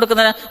ആശ്വാസം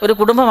കൊടുക്കുന്ന ഒരു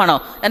കുടുംബമാണോ?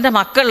 എൻ്റെ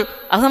മക്കൾ?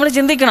 അത് നമ്മൾ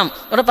ചിന്തിക്കണം.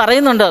 ഇവിടെ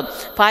പറയുന്നുണ്ട്,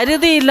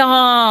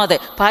 പരിധിയില്ലാതെ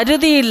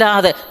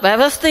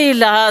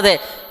വ്യവസ്ഥയില്ലാതെ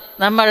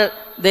നമ്മൾ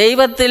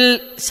ദൈവത്തിൽ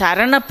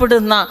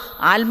ശരണപ്പെടുന്ന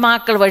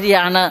ആത്മാക്കൾ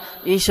വഴിയാണ്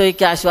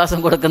ഈശോയ്ക്ക് ആശ്വാസം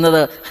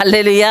കൊടുക്കുന്നത്.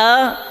 ഹല്ലേലൂയാ,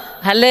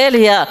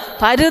 ഹല്ലേലൂയാ.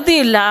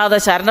 പരിധിയില്ലാതെ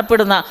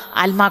ശരണപ്പെടുന്ന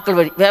ആത്മാക്കൾ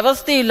വഴി,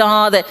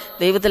 വ്യവസ്ഥയില്ലാതെ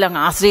ദൈവത്തിൽ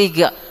അങ്ങ്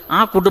ആശ്രയിക്കുക. ആ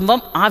കുടുംബം,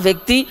 ആ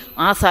വ്യക്തി,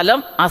 ആ സ്ഥലം,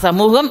 ആ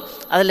സമൂഹം,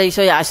 അതെല്ലാം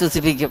ഈശോയെ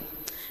ആശ്വസിപ്പിക്കും.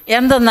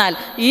 എന്തെന്നാൽ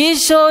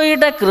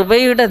ഈശോയുടെ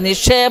കൃപയുടെ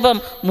നിക്ഷേപം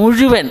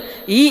മുഴുവൻ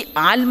ഈ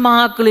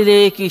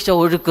ആത്മാക്കളിലേക്ക് ഈശോ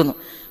ഒഴുക്കുന്നു.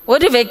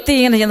 ഒരു വ്യക്തി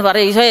ഇങ്ങനെ ചെന്ന്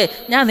പറയും, ഈശോയെ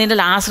ഞാൻ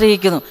നിന്നിൽ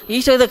ആശ്രയിക്കുന്നു.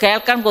 ഈശോ ഇത്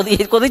കേൾക്കാൻ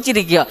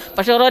കൊതിച്ചിരിക്കുക.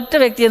 പക്ഷെ ഒരൊറ്റ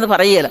വ്യക്തി എന്ന്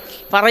പറയുകയില്ല,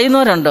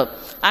 പറയുന്നവരുണ്ട്.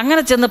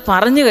 അങ്ങനെ ചെന്ന്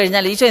പറഞ്ഞു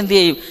കഴിഞ്ഞാൽ ഈശോ എന്തു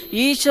ചെയ്യും?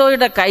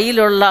 ഈശോയുടെ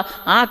കയ്യിലുള്ള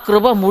ആ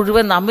കൃപ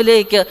മുഴുവൻ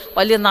നമ്മിലേക്ക്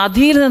വലിയ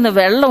നദിയിൽ നിന്ന്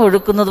വെള്ളം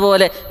ഒഴുക്കുന്നത്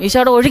പോലെ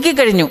ഈശോയുടെ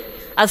ഒഴുക്കിക്കഴിഞ്ഞു.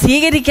 അത്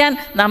സ്വീകരിക്കാൻ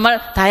നമ്മൾ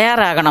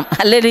തയ്യാറാകണം.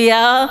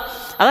 ഹല്ലേലൂയാ.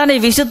 അതാണ് ഈ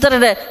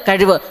വിശുദ്ധരുടെ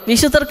കഴിവ്.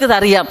 വിശുദ്ധർക്ക്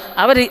ഇതറിയാം.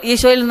 അവർ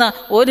ഈശോയിൽ നിന്ന്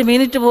ഒരു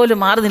മിനിറ്റ് പോലും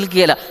മാറി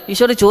നിൽക്കുകയില്ല.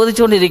 ഈശോയോട്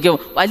ചോദിച്ചുകൊണ്ടിരിക്കും.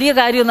 വലിയ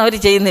കാര്യമൊന്നും അവർ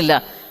ചെയ്യുന്നില്ല.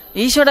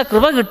 ഈശോയുടെ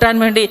കൃപ കിട്ടാൻ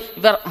വേണ്ടി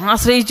ഇവർ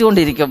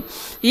ആശ്രയിച്ചുകൊണ്ടിരിക്കും.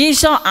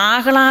 ഈശോ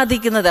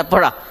ആഹ്ലാദിക്കുന്നത്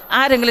എപ്പോഴാണ്?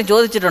 ആരെങ്കിലും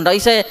ചോദിച്ചിട്ടുണ്ടോ?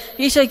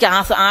 ഈശോയ്ക്ക്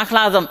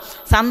ആഹ്ലാദം,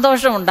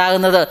 സന്തോഷം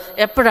ഉണ്ടാകുന്നത്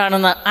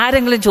എപ്പോഴാണെന്ന്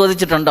ആരെങ്കിലും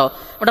ചോദിച്ചിട്ടുണ്ടോ?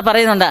 ഇവിടെ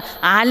പറയുന്നുണ്ട്,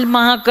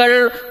 ആത്മാക്കൾ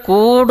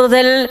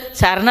കൂടുതൽ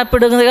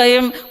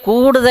ശരണപ്പെടുകയും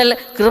കൂടുതൽ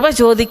കൃപ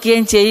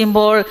ചോദിക്കുകയും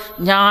ചെയ്യുമ്പോൾ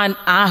ഞാൻ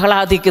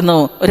ആഹ്ലാദിക്കുന്നു.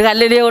 ഒരു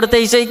ഹല്ലേലൂയ കൊടുത്ത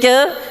ഈശോയ്ക്ക്.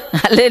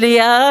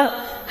 Hallelujah,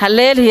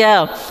 hallelujah.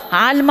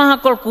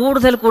 ആത്മാക്കൾ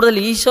കൂടുതൽ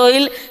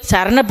ഈശോയിൽ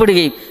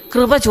ശരണപ്പെടുകയും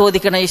കൃപ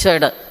ചോദിക്കണം,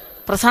 ഈശോയുടെ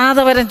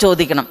പ്രസാദവരം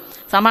ചോദിക്കണം,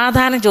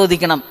 സമാധാനം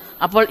ചോദിക്കണം.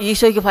 അപ്പോൾ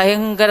ഈശോയ്ക്ക്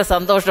ഭയങ്കര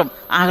സന്തോഷം,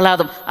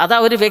 ആഹ്ലാദം. അതാ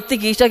ഒരു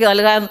വ്യക്തിക്ക് ഈശോയ്ക്ക്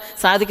നൽകാൻ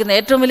സാധിക്കുന്ന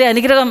ഏറ്റവും വലിയ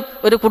അനുഗ്രഹം.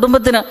 ഒരു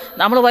കുടുംബത്തിന്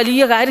നമ്മൾ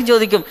വലിയ കാര്യം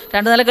ചോദിക്കും.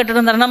 2 നില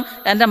കെട്ടിടം തരണം,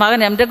 എൻ്റെ മകൻ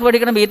M.Tech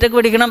പഠിക്കണം, B.Tech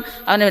പഠിക്കണം,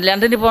 അവന്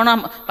ലണ്ടനിൽ പോകണം,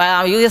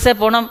 USA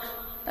പോകണം,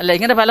 അല്ല,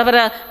 ഇങ്ങനെ പല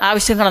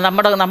ആവശ്യങ്ങളാണ്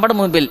നമ്മുടെ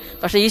മുമ്പിൽ.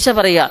 പക്ഷേ ഈശോ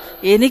പറയുക,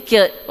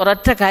 എനിക്ക്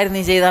ഒരൊറ്റ കാര്യം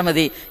നീ ചെയ്താൽ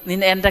മതി,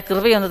 എൻ്റെ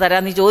കൃപയൊന്ന്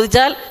തരാൻ നീ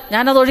ചോദിച്ചാൽ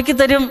ഞാനത്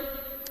ഒഴുക്കിത്തരും.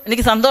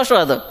 എനിക്ക്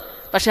സന്തോഷമാണ് അത്.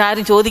 പക്ഷെ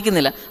ആരും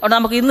ചോദിക്കുന്നില്ല. അതുകൊണ്ട്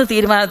നമുക്ക് ഇന്ന്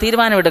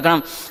തീരുമാനമെടുക്കണം.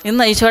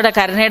 ഇന്ന് ഈശോയുടെ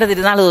കരുണയുടെ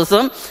തിരുനാൾ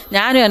ദിവസവും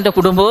ഞാനും എൻ്റെ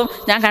കുടുംബവും,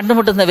 ഞാൻ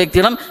കണ്ടുമുട്ടുന്ന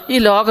വ്യക്തികളും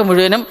ഈ ലോകം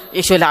മുഴുവനും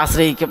ഈശോയിൽ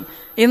ആശ്രയിക്കും.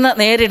 ഇന്ന്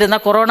നേരിടുന്ന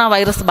കൊറോണ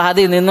വൈറസ്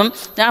ബാധയിൽ നിന്നും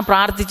ഞാൻ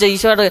പ്രാർത്ഥിച്ച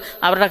ഈശോയോട്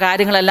അവരുടെ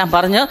കാര്യങ്ങളെല്ലാം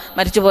പറഞ്ഞ്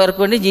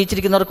മരിച്ചുപോയവർക്ക് വേണ്ടി,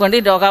 ജീവിച്ചിരിക്കുന്നവർക്ക് വേണ്ടി,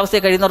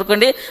 രോഗാവസ്ഥയിൽ കഴിയുന്നവർക്ക്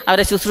വേണ്ടി,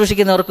 അവരെ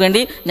ശുശ്രൂഷിക്കുന്നവർക്ക്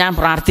വേണ്ടി ഞാൻ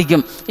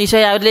പ്രാർത്ഥിക്കും.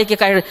 ഈശോയെ അവരിലേക്ക്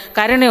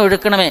കരുണ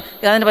ഒഴുക്കണമേ,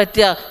 അതിന്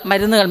പറ്റിയ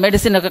മരുന്നുകൾ,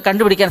 മെഡിസിനൊക്കെ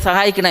കണ്ടുപിടിക്കാൻ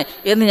സഹായിക്കണേ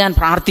എന്ന് ഞാൻ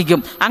പ്രാർത്ഥിക്കും.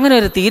 അങ്ങനെ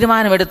ഒരു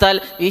തീരുമാനമെടുത്താൽ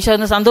ഈശോ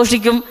ഒന്ന്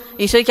സന്തോഷിക്കും.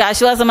 ഈശോയ്ക്ക്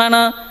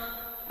ആശ്വാസമാണ്.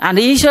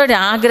 ഈശോയുടെ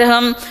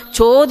ആഗ്രഹം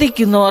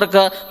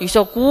ചോദിക്കുന്നവർക്ക്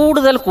ഈശോ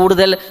കൂടുതൽ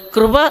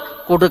കൃപ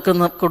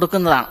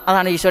കൊടുക്കുന്നതാണ്.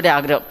 അതാണ് ഈശോയുടെ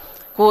ആഗ്രഹം.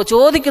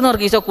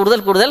 ചോദിക്കുന്നവർക്ക് ഈശോ കൂടുതൽ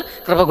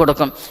കൃപ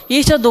കൊടുക്കും.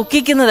 ഈശോ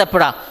ദുഃഖിക്കുന്നത്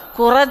എപ്പോഴാ?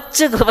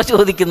 കുറച്ച് കൃപ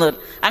ചോദിക്കുന്നവർ.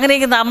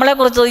 അങ്ങനെയെങ്കിൽ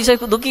നമ്മളെക്കുറിച്ച്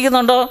ഈശോ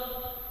ദുഃഖിക്കുന്നുണ്ടോ?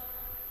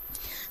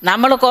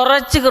 നമ്മൾ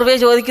കുറച്ച് കൃപയെ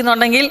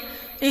ചോദിക്കുന്നുണ്ടെങ്കിൽ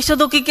ഈശോ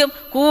ദുഃഖിക്കും.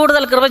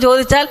 കൂടുതൽ കൃപ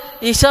ചോദിച്ചാൽ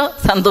ഈശോ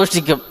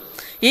സന്തോഷിക്കും.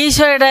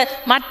 ഈശോയുടെ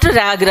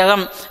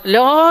മറ്റൊരാഗ്രഹം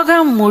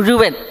ലോകം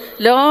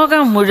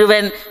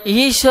മുഴുവൻ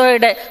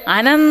ഈശോയുടെ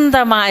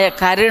അനന്തമായ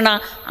കരുണ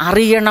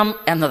അറിയണം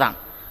എന്നതാണ്.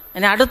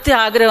 ഇനി അടുത്ത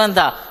ആഗ്രഹം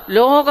എന്താ?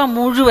 ലോകം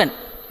മുഴുവൻ,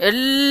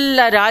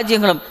 എല്ലാ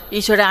രാജ്യങ്ങളും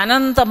ഈശോയുടെ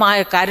അനന്തമായ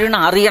കരുണ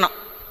അറിയണം.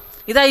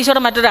 ഇതാ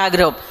ഈശോയുടെ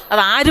മറ്റൊരാഗ്രഹം.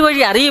 അത് ആര്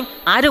വഴി അറിയും?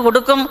 ആര്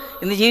കൊടുക്കും?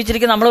 ഇന്ന്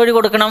ജീവിച്ചിരിക്കുന്ന നമ്മൾ വഴി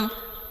കൊടുക്കണം,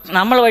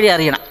 നമ്മൾ വഴി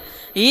അറിയണം.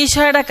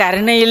 ഈശോയുടെ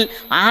കരുണയിൽ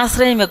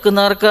ആശ്രയം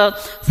വെക്കുന്നവർക്ക്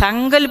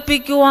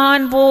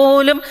സങ്കല്പിക്കുവാൻ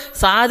പോലും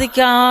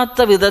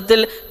സാധിക്കാത്ത വിധത്തിൽ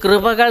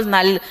കൃപകൾ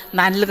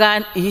നൽകാൻ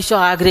ഈശോ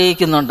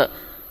ആഗ്രഹിക്കുന്നുണ്ട്.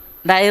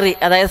 ഡയറി,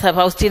 അതായത്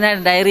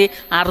ഫൗസ്റ്റീനയുടെ ഡയറി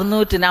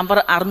നമ്പർ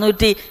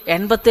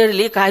 687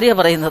 ഈ കാര്യം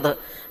പറയുന്നത്.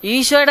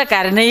 ഈശോയുടെ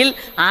കരുണയിൽ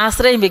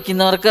ആശ്രയം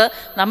വെക്കുന്നവർക്ക്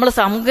നമ്മൾ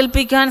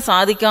സങ്കല്പിക്കാൻ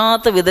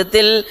സാധിക്കാത്ത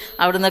വിധത്തിൽ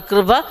അവിടുന്ന്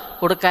കൃപ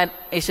കൊടുക്കാൻ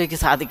ഈശോയ്ക്ക്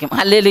സാധിക്കും.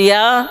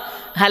 ഹല്ലേലൂയാ,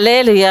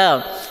 ഹല്ലേലൂയാ.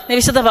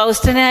 വിശുദ്ധ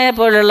ഫൗസ്റ്റീനയെ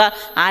പോലുള്ള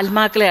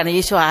ആത്മാക്കളെയാണ്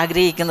ഈശോ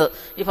ആഗ്രഹിക്കുന്നത്.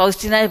 ഈ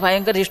ഫൗസ്റ്റീനയെ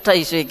ഭയങ്കര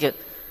ഇഷ്ടമാണ് ഈശോയ്ക്ക്.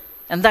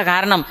 എന്താ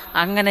കാരണം?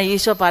 അങ്ങനെ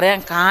ഈശോ പറയാൻ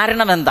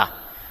കാരണം എന്താ?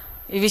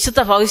 ഈ വിശുദ്ധ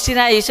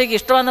ഫൗസ്റ്റീനായ ഈശോയ്ക്ക്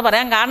ഇഷ്ടമെന്ന്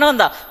പറയാൻ കാരണം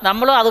എന്താ?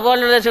 നമ്മളും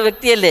അതുപോലുള്ള ഒരു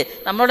വ്യക്തിയല്ലേ,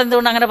 നമ്മളോട്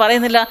എന്തുകൊണ്ട് അങ്ങനെ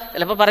പറയുന്നില്ല?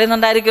 ചിലപ്പോൾ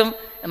പറയുന്നുണ്ടായിരിക്കും,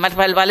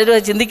 പലരും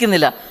അത്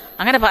ചിന്തിക്കുന്നില്ല.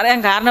 അങ്ങനെ പറയാൻ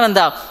കാരണം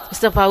എന്താ?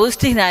 വിശുദ്ധ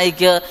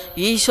ഫൗസ്റ്റീനായിക്ക്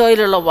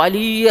ഈശോയിലുള്ള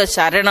വലിയ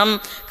ശരണം,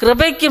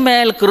 കൃപയ്ക്ക്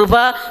മേൽ കൃപ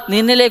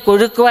നിന്നിലേക്ക്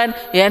ഒഴുക്കുവാൻ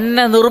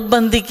എന്നെ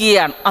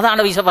നിർബന്ധിക്കുകയാണ്.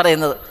 അതാണ് ഈശോ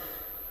പറയുന്നത്.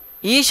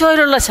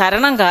 ഈശോയിലുള്ള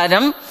ശരണം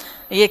കാലം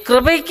ഈ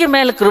കൃപയ്ക്ക്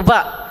മേൽ കൃപ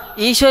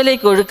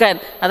ഈശോയിലേക്ക് ഒഴുക്കാൻ,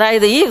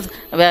 അതായത് ഈ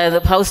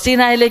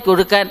ഫൗസ്റ്റീനായിലേക്ക്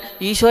ഒഴുക്കാൻ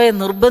ഈശോയെ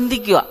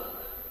നിർബന്ധിക്കുക,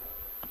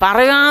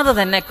 പറയാതെ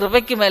തന്നെ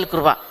കൃപയ്ക്ക് മേൽ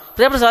കൃപ.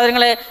 പ്രിയപ്പെട്ട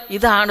സഹോദരങ്ങളെ,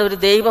 ഇതാണ് ഒരു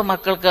ദൈവ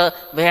മക്കൾക്ക്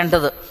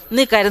വേണ്ടത്.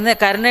 ഇന്ന്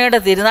കരുണയുടെ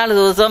തിരുനാൾ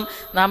ദിവസം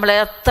നമ്മൾ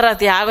എത്ര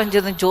ത്യാഗം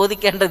ചെയ്തും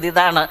ചോദിക്കേണ്ടത്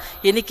ഇതാണ്: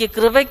 എനിക്ക്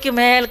കൃപയ്ക്ക്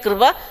മേൽ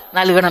കൃപ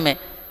നൽകണമേ.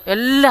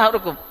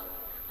 എല്ലാവർക്കും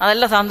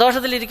അതല്ല,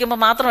 സന്തോഷത്തിലിരിക്കുമ്പോൾ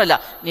മാത്രമല്ല,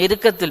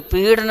 ഞെരുക്കത്തിൽ,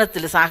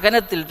 പീഡനത്തിൽ,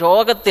 സഹനത്തിൽ,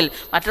 രോഗത്തിൽ,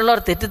 മറ്റുള്ളവർ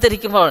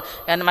തെറ്റിദ്ധരിക്കുമ്പോൾ,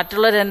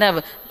 മറ്റുള്ളവർ എന്നെ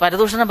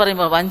പരദൂഷണം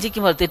പറയുമ്പോൾ,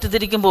 വഞ്ചിക്കുമ്പോൾ,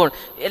 തെറ്റിദ്ധരിക്കുമ്പോൾ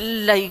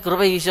എല്ലാം ഈ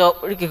കൃപ ഈശോ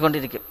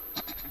ഒഴുക്കിക്കൊണ്ടിരിക്കും.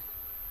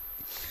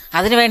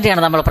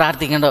 അതിനുവേണ്ടിയാണ് നമ്മൾ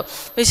പ്രാർത്ഥിക്കേണ്ടത്.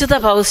 വിശുദ്ധ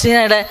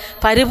ഫൗസ്റ്റീനയുടെ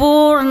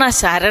പരിപൂർണ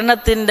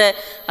ശരണത്തിൻ്റെ,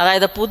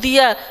 അതായത്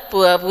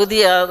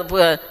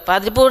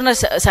പരിപൂർണ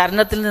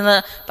ശരണത്തിൽ നിന്ന്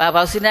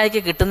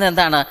ഫൗസ്റ്റീനായ്ക്ക് കിട്ടുന്നത്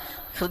എന്താണ്?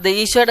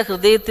 ഈശോയുടെ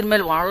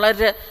ഹൃദയത്തിന്മേൽ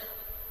വളരെ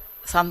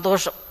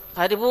സന്തോഷം.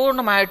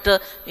 പരിപൂർണമായിട്ട്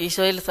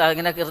ഈശോയിൽ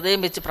ഇങ്ങനെ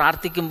ഹൃദയം വെച്ച്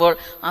പ്രാർത്ഥിക്കുമ്പോൾ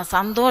ആ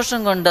സന്തോഷം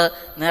കൊണ്ട്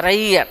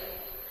നിറയുകയാണ്.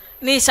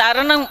 ഇനി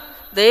ശരണം,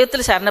 ദൈവത്തിൽ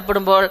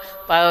ശരണപ്പെടുമ്പോൾ,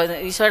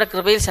 ഈശോയുടെ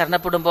കൃപയിൽ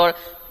ശരണപ്പെടുമ്പോൾ,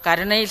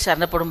 കരുണയിൽ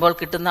ശരണപ്പെടുമ്പോൾ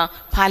കിട്ടുന്ന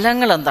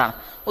ഫലങ്ങൾ എന്താണ്?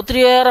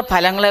 ഒത്തിരിയേറെ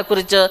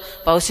ഫലങ്ങളെക്കുറിച്ച്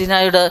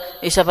ഫൗസ്റ്റീനായോട്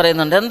ഈശോ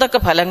പറയുന്നുണ്ട്. എന്തൊക്കെ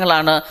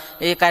ഫലങ്ങളാണ്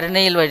ഈ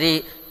കരുണയിൽ വഴി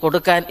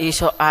കൊടുക്കാൻ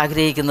ഈശോ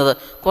ആഗ്രഹിക്കുന്നത്?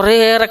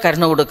 കുറേയേറെ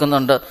കരുണ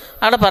കൊടുക്കുന്നുണ്ട്.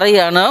 അവിടെ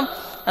പറയുകയാണ്,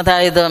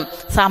 അതായത്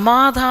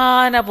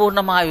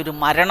സമാധാനപൂർണമായൊരു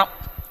മരണം.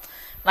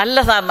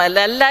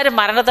 എല്ലാവരും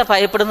മരണത്തെ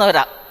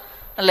ഭയപ്പെടുന്നവരാ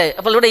അല്ലേ?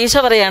 അപ്പോൾ ഇവിടെ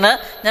ഈശോ പറയാണ്,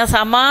 ഞാൻ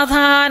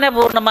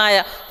സമാധാനപൂർണമായ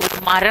ഒരു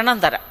മരണം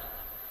തരാം.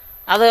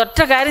 അത് ഒറ്റ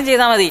കാര്യം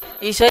ചെയ്താൽ മതി,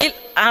 ഈശോയിൽ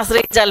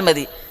ആശ്രയിച്ചാൽ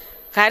മതി.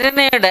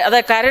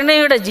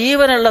 കരുണയുടെ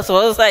ജീവനുള്ള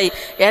സ്രോതസ്സായി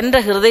എൻ്റെ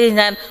ഹൃദയം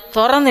ഞാൻ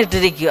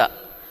തുറന്നിട്ടിരിക്കുക.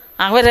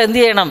 അവരെന്ത്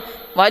ചെയ്യണം?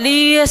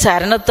 വലിയ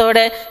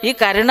ശരണത്തോടെ ഈ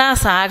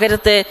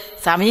കരുണാസാഗരത്തെ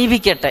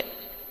സമീപിക്കട്ടെ.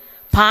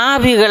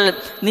 പാപികൾ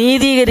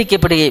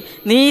നീതീകരിക്കപ്പെടുകയും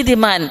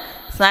നീതിമാൻ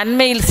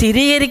നന്മയിൽ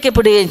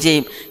സ്ഥിരീകരിക്കപ്പെടുകയും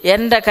ചെയ്യും.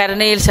 എൻ്റെ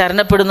കരുണയിൽ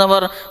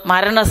ശരണപ്പെടുന്നവർ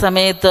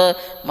മരണസമയത്ത്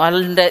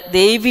വളരെ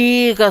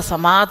ദൈവീക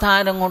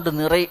സമാധാനം കൊണ്ട്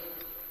നിറയും.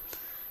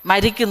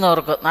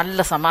 മരിക്കുന്നവർക്ക്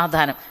നല്ല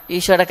സമാധാനം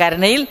ഈശോയുടെ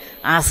കരുണയിൽ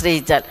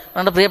ആശ്രയിച്ചാൽ.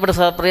 അതുകൊണ്ട്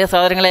പ്രിയ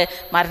സഹോദരങ്ങളെ,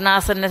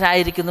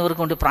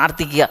 മരണാസന്നരായിരിക്കുന്നവർക്ക് കൊണ്ട്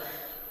പ്രാർത്ഥിക്കുക.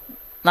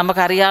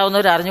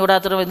 നമുക്കറിയാവുന്നവർ,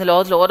 അറിഞ്ഞുകൂടാത്തവരും ഇന്ന്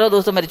ലോകത്തിൽ ഓരോ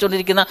ദിവസം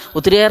മരിച്ചുകൊണ്ടിരിക്കുന്ന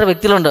ഒത്തിരിയേറെ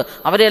വ്യക്തികളുണ്ട്.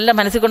 അവരെല്ലാം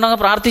മനസ്സിൽ കൊണ്ടങ്ങ്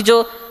പ്രാർത്ഥിച്ചു.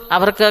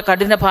 അവർക്ക്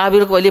കഠിന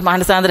ഭാവികൾക്ക് വലിയ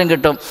മാനസാന്തരം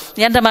കിട്ടും.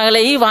 എൻ്റെ മകളെ,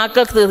 ഈ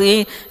വാക്കുകൾ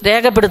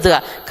രേഖപ്പെടുത്തുക.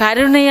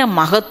 കരുണയെ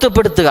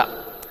മഹത്വപ്പെടുത്തുക.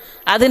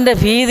 അതിൻ്റെ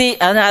ഭീതി,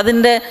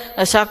 അതിൻ്റെ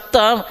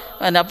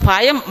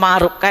ഭയം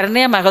മാറും.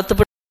 കരുണയെ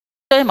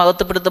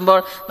മഹത്വപ്പെടുത്തുമ്പോൾ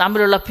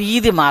നമ്മിലുള്ള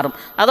ഭീതി മാറും.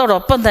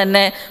 അതോടൊപ്പം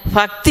തന്നെ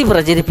ഭക്തി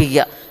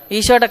പ്രചരിപ്പിക്കുക.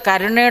 ഈശോയുടെ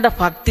കരുണയുടെ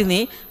ഭക്തി നീ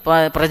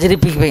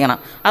പ്രചരിപ്പിക്കണം.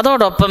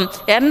 അതോടൊപ്പം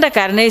എൻ്റെ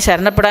കരുണയിൽ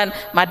ശരണപ്പെടാൻ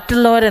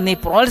മറ്റുള്ളവരെ നീ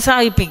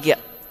പ്രോത്സാഹിപ്പിക്കുക.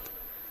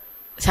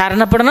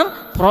 ശരണപ്പെടണം,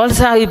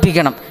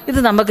 പ്രോത്സാഹിപ്പിക്കണം. ഇത്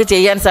നമുക്ക്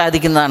ചെയ്യാൻ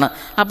സാധിക്കുന്നതാണ്.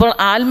 അപ്പോൾ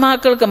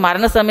ആത്മാക്കൾക്ക്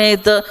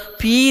മരണസമയത്ത്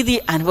ഭീതി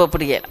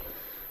അനുഭവപ്പെടുകയില്ല.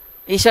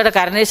 ഈശോയുടെ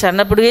കരുണയിൽ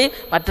ശരണപ്പെടുകയും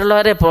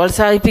മറ്റുള്ളവരെ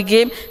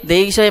പ്രോത്സാഹിപ്പിക്കുകയും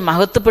ഈശോയെ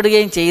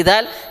മഹത്വപ്പെടുകയും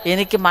ചെയ്താൽ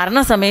എനിക്ക്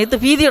മരണസമയത്ത്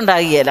ഭീതി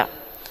ഉണ്ടാകുകയില്ല.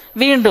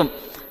 വീണ്ടും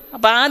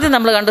അപ്പം ആദ്യം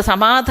നമ്മൾ കണ്ട്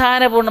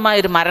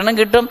സമാധാനപൂർണമായൊരു മരണം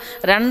കിട്ടും.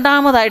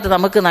 രണ്ടാമതായിട്ട്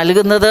നമുക്ക്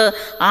നൽകുന്നത്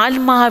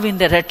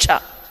ആത്മാവിൻ്റെ രക്ഷ.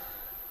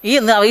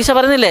 ഈശോ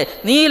പറഞ്ഞില്ലേ,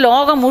 നീ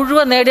ലോകം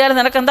മുഴുവൻ നേടിയാലും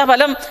നിനക്കെന്താ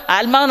ഫലം?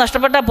 ആത്മാവ്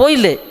നഷ്ടപ്പെട്ടാൽ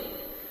പോയില്ലേ?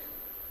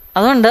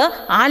 അതുകൊണ്ട്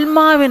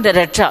ആത്മാവിൻ്റെ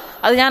രക്ഷ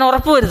അത് ഞാൻ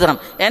ഉറപ്പുവരുത്തണം.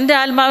 എൻ്റെ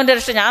ആത്മാവിൻ്റെ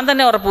രക്ഷ ഞാൻ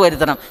തന്നെ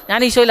ഉറപ്പുവരുത്തണം. ഞാൻ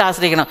ഈശോയിൽ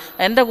ആശ്രയിക്കണം.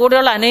 എൻ്റെ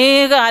കൂടെയുള്ള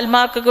അനേക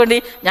ആത്മാക്കൾക്ക് വേണ്ടി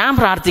ഞാൻ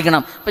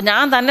പ്രാർത്ഥിക്കണം. അപ്പം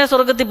ഞാൻ തന്നെ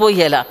സ്വർഗത്തിൽ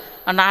പോയില്ല.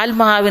 അതുകൊണ്ട്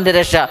ആത്മാവിൻ്റെ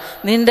രക്ഷ,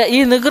 നിൻ്റെ ഈ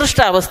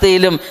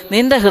നികൃഷ്ടാവസ്ഥയിലും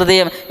നിൻ്റെ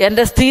ഹൃദയം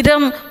എൻ്റെ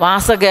സ്ഥിരം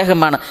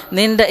വാസഗേഹമാണ്.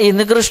 നിൻ്റെ ഈ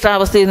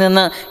നികൃഷ്ടാവസ്ഥയിൽ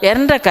നിന്ന്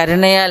എൻ്റെ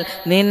കരുണയാൽ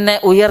നിന്നെ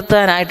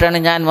ഉയർത്താനായിട്ടാണ്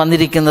ഞാൻ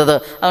വന്നിരിക്കുന്നത്.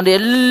 അതുകൊണ്ട്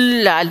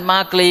എല്ലാ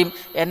ആത്മാക്കളെയും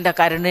എൻ്റെ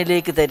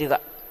കരുണയിലേക്ക് തരിക.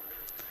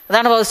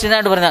 അതാണ്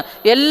ഫൗസ്റ്റീനായിട്ട് പറഞ്ഞത്.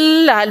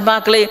 എല്ലാ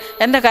ആത്മാക്കളെയും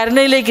എൻ്റെ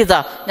കരുണയിലേക്ക്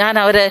ഇതാ, ഞാൻ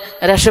അവരെ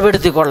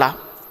രക്ഷപ്പെടുത്തിക്കൊള്ളാം.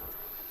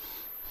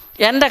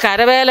 എൻ്റെ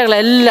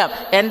കരവേലകളെല്ലാം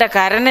എൻ്റെ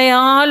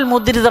കരുണയാൽ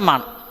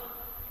മുദ്രിതമാണ്.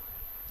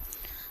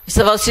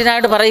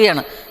 ഫൗസ്റ്റീനായിട്ട്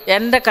പറയുകയാണ്,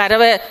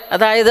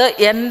 അതായത്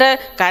എൻ്റെ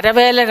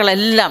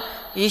കരവേലകളെല്ലാം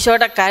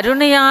ഈശോയുടെ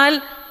കരുണയാൽ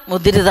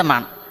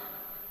മുദ്രിതമാണ്.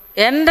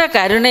 എൻ്റെ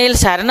കരുണയിൽ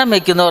ശരണം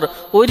വയ്ക്കുന്നവർ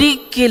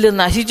ഒരിക്കലും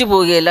നശിച്ചു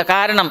പോവുകയില്ല.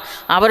 കാരണം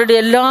അവരുടെ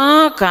എല്ലാ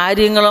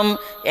കാര്യങ്ങളും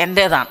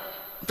എൻ്റേതാണ്.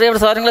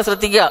 പ്രിയപ്പെട്ട സഹോദരങ്ങളെ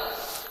ശ്രദ്ധിക്കുക,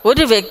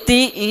 ഒരു വ്യക്തി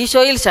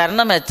ഈശോയിൽ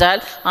ശരണം വെച്ചാൽ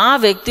ആ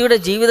വ്യക്തിയുടെ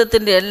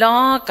ജീവിതത്തിൻ്റെ എല്ലാ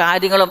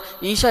കാര്യങ്ങളും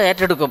ഈശോ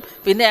ഏറ്റെടുക്കും.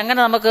 പിന്നെ എങ്ങനെ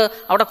നമുക്ക്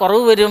അവിടെ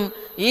കുറവ് വരും?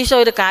 ഈശോ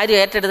ഒരു കാര്യം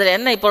ഏറ്റെടുത്താൽ,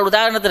 എന്നെ ഇപ്പോൾ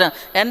ഉദാഹരണത്തിന്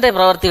എൻ്റെ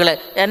പ്രവർത്തികളെ,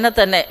 എന്നെ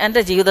തന്നെ,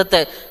 എൻ്റെ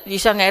ജീവിതത്തെ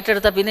ഈശോ അങ്ങ്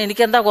ഏറ്റെടുത്താൽ പിന്നെ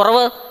എനിക്കെന്താ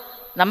കുറവ്?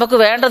 നമുക്ക്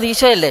വേണ്ടത്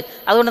ഈശോയല്ലേ.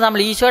 അതുകൊണ്ട് നമ്മൾ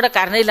ഈശോയുടെ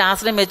കരുണയിൽ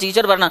ആശ്രയം വെച്ച്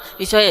ഈശോയോട് പറയണം,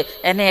 ഈശോയെ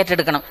എന്നെ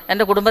ഏറ്റെടുക്കണം,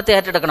 എൻ്റെ കുടുംബത്തെ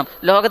ഏറ്റെടുക്കണം,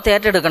 ലോകത്തെ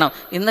ഏറ്റെടുക്കണം,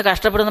 ഇന്ന്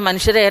കഷ്ടപ്പെടുന്ന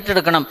മനുഷ്യരെ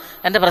ഏറ്റെടുക്കണം,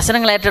 എൻ്റെ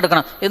പ്രശ്നങ്ങൾ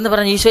ഏറ്റെടുക്കണം എന്ന്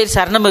പറഞ്ഞ് ഈശോയിൽ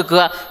ശരണം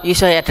വെക്കുക.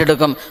 ഈശോ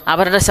ഏറ്റെടുക്കും.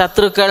 അവരുടെ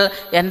ശത്രുക്കൾ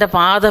എൻ്റെ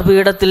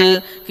പാദപീഠത്തിൽ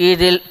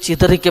കീഴിൽ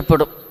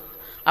ചിതറിക്കപ്പെടും.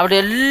 അവിടെ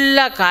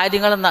എല്ലാ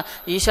കാര്യങ്ങളും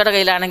ഈശോയുടെ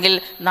കയ്യിലാണെങ്കിൽ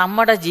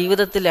നമ്മുടെ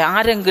ജീവിതത്തിൽ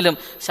ആരെങ്കിലും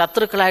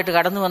ശത്രുക്കളായിട്ട്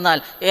കടന്നു വന്നാൽ,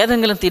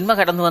 ഏതെങ്കിലും തിന്മ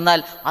കടന്നു വന്നാൽ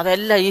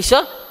അതെല്ലാം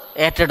ഈശോ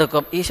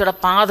ഏറ്റെടുക്കും. ഈശോയുടെ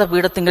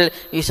പാദപീഠത്തിൽ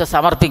ഈശോ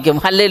സമർപ്പിക്കും.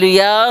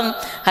 Hallelujah,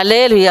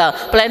 hallelujah.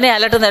 അപ്പോൾ എന്നെ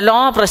അലട്ടുന്ന എല്ലാ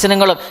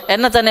പ്രശ്നങ്ങളും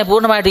എന്നെ തന്നെ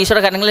പൂർണ്ണമായിട്ട്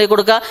ഈശോയുടെ കരങ്ങളിലേക്ക്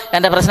കൊടുക്കുക,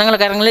 എൻ്റെ പ്രശ്നങ്ങൾ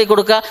കരങ്ങളിലേക്ക്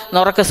കൊടുക്കുക,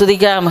 ഉറക്കെ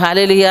സ്തുതിക്കാം.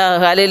 Hallelujah,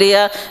 hallelujah.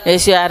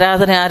 യേശു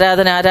ആരാധന,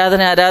 ആരാധന,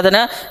 ആരാധന, ആരാധന.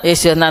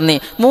 യേശു നന്ദി.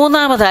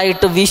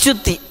 മൂന്നാമതായിട്ട്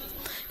വിശുദ്ധി.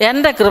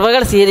 എൻ്റെ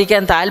കൃപകൾ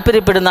സ്വീകരിക്കാൻ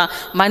താല്പര്യപ്പെടുന്ന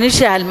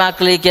മനുഷ്യ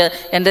ആത്മാക്കളിലേക്ക്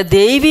എൻ്റെ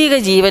ദൈവിക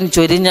ജീവൻ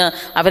ചൊരിഞ്ഞ്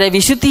അവരെ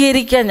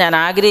വിശുദ്ധീകരിക്കാൻ ഞാൻ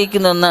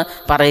ആഗ്രഹിക്കുന്നുവെന്ന്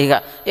പറയുക.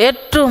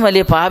 ഏറ്റവും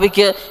വലിയ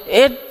പാപിക്ക്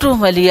ഏറ്റവും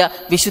വലിയ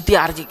വിശുദ്ധി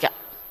ആർജിക്കാം.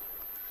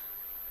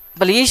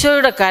 അപ്പോൾ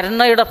ഈശോയുടെ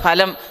കരുണയുടെ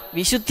ഫലം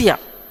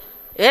വിശുദ്ധിയാണ്.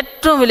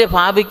 ഏറ്റവും വലിയ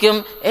പാപിക്കും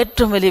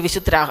ഏറ്റവും വലിയ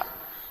വിശുദ്ധരാകാം.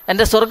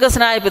 എൻ്റെ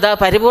സ്വർഗസ്വനായ പിതാവ്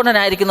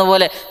പരിപൂർണനായിരിക്കുന്ന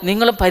പോലെ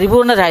നിങ്ങളും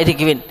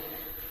പരിപൂർണരായിരിക്കുവിൻ.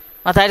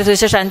 മത്തായി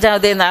സുവിശേഷം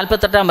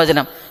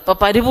 5:48 അപ്പോൾ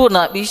പരിപൂർണ്ണ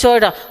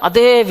ഈശോയുടെ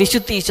അതേ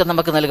വിശുദ്ധി ഈശോ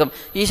നമുക്ക് നൽകും.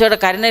 ഈശോയുടെ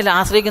കരുണയിൽ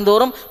ആശ്രയിക്കും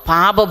തോറും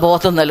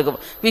പാപബോധം നൽകും.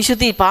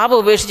 വിശുദ്ധി, പാപം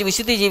ഉപേക്ഷിച്ച്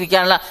വിശുദ്ധി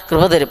ജീവിക്കാനുള്ള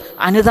കൃപ തരും,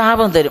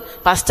 അനുതാപം തരും,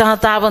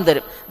 പശ്ചാത്താപം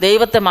തരും,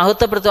 ദൈവത്തെ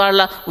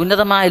മഹത്വപ്പെടുത്താനുള്ള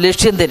ഉന്നതമായ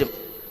ലക്ഷ്യം തരും.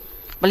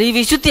 അപ്പോൾ ഈ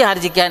വിശുദ്ധി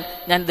ആർജിക്കാൻ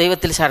ഞാൻ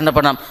ദൈവത്തിൽ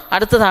ശരണപ്പെടണം.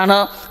 അടുത്തതാണ്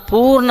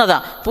പൂർണ്ണത.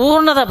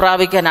 പൂർണ്ണത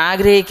പ്രാപിക്കാൻ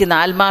ആഗ്രഹിക്കുന്ന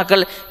ആത്മാക്കൾ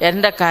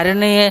എൻ്റെ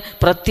കരുണയെ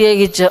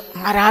പ്രത്യേകിച്ച്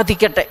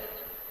ആരാധിക്കട്ടെ.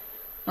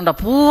 ഉണ്ടോ?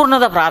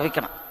 പൂർണ്ണത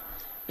പ്രാപിക്കണം.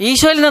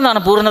 ഈശോയിൽ നിന്നാണ്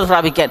പൂർണ്ണത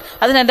പ്രാപിക്കാൻ.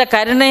 അതിനെൻ്റെ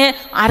കരുണയെ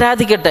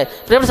ആരാധിക്കട്ടെ.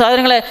 പ്രിയപ്പെട്ട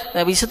സഹോദരങ്ങളെ,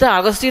 വിശുദ്ധ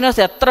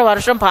അഗസ്തീനോസ് എത്ര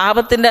വർഷം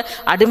പാപത്തിൻ്റെ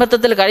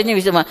അടിമത്തത്തിൽ കഴിഞ്ഞ്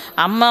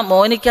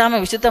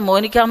വിശുദ്ധ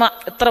മോനിക്കാമ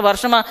എത്ര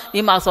വർഷമാണ്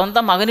ഈ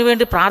സ്വന്തം മകന്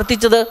വേണ്ടി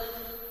പ്രാർത്ഥിച്ചത്.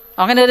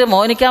 അങ്ങനെ ഒരു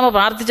മോനിക്കാമ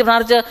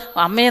പ്രാർത്ഥിച്ച്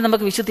അമ്മയെ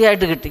നമുക്ക്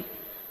വിശുദ്ധിയായിട്ട് കിട്ടി.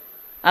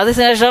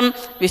 അതിനുശേഷം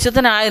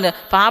വിശുദ്ധനായതിന്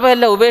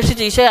പാപമെല്ലാം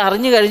ഉപേക്ഷിച്ച് ഈശോയെ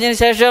അറിഞ്ഞു കഴിഞ്ഞതിന്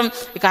ശേഷം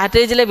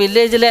കാറ്റേജിലെ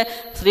വില്ലേജിലെ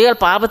സ്ത്രീകൾ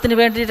പാപത്തിന്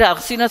വേണ്ടിയിട്ട്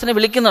അഗസ്തീനോസിനെ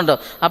വിളിക്കുന്നുണ്ട്.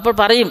 അപ്പോൾ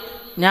പറയും,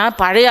 ഞാൻ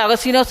പഴയ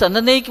അഗസ്തീനോസ്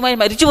എന്നേക്കുമായി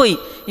മരിച്ചുപോയി,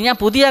 ഞാൻ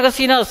പുതിയ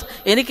അഗസ്തീനോസ്,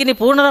 എനിക്കിനി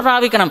പൂർണ്ണത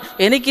പ്രാപിക്കണം,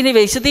 എനിക്കിനി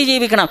വിശുദ്ധി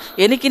ജീവിക്കണം,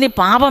 എനിക്കിനി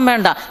പാപം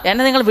വേണ്ട,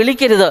 എന്നെ നിങ്ങൾ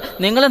വിളിക്കരുത്,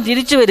 നിങ്ങളും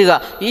തിരിച്ചു വരിക,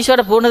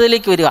 ഈശോയുടെ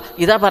പൂർണ്ണതയിലേക്ക് വരിക.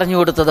 ഇതാ പറഞ്ഞു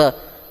കൊടുത്തത്.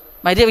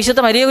 വിശുദ്ധ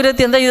മരിയ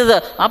ഗുരുത്തി എന്താ ചെയ്തത്?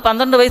 ആ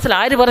 12 വയസ്സിൽ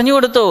ആര് പറഞ്ഞു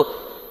കൊടുത്തു?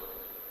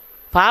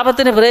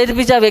 പാപത്തിന്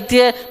പ്രേരിപ്പിച്ച ആ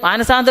വ്യക്തിയെ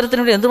മാനസാന്തരത്തിന്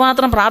വേണ്ടി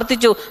എന്തുമാത്രം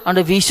പ്രാർത്ഥിച്ചു.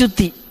 അതുകൊണ്ട്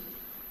വിശുദ്ധി,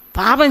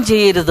 പാപം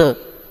ചെയ്യരുത്.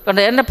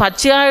 കണ്ട് എന്നെ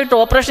പച്ചയായിട്ട്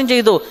ഓപ്പറേഷൻ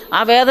ചെയ്തു, ആ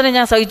വേദന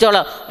ഞാൻ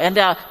സഹിച്ചോളാം,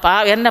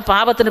 എന്നെ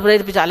പാപത്തിന്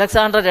പ്രേരിപ്പിച്ച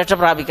അലക്സാണ്ടർ രക്ഷ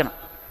പ്രാപിക്കണം.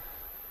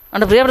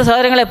 അതുകൊണ്ട് പ്രിയപ്പെട്ട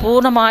സഹോദരങ്ങളെ,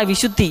 പൂർണ്ണമായ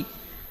വിശുദ്ധി,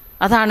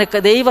 അതാണ്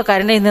ദൈവ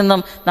കരുണയിൽ നിന്നും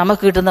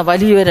നമുക്ക് കിട്ടുന്ന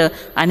വലിയൊരു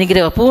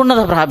അനുഗ്രഹം.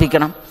 പൂർണ്ണത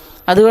പ്രാപിക്കണം.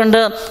 അതുകൊണ്ട്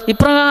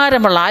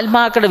ഇപ്രകാരമുള്ള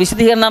ആത്മാക്കളുടെ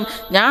വിശുദ്ധീകരണം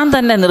ഞാൻ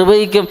തന്നെ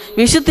നിർവഹിക്കും.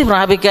 വിശുദ്ധി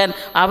പ്രാപിക്കാൻ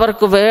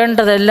അവർക്ക്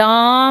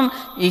വേണ്ടതെല്ലാം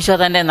ഈശോ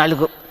തന്നെ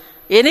നൽകും.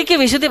 എനിക്ക്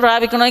വിശുദ്ധി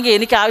പ്രാപിക്കണമെങ്കിൽ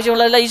എനിക്ക്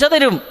ആവശ്യമുള്ളതെല്ലാം ഈശോ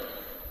തരും.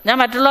 ഞാൻ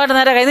മറ്റുള്ളവരുടെ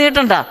നേരെ കൈ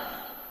നീട്ടണ്ട.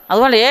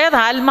 അതുപോലെ ഏത്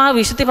ആത്മാവ്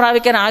വിശുദ്ധി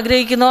പ്രാപിക്കാൻ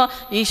ആഗ്രഹിക്കുന്നോ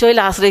ഈശോയിൽ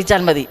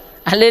ആശ്രയിച്ചാൽ മതി.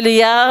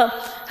 Hallelujah,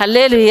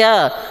 hallelujah.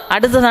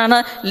 അടുത്തതാണ്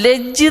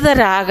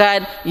ലജ്ജിതരാകാൻ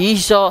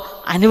ഈശോ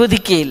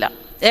അനുവദിക്കുകയില്ല.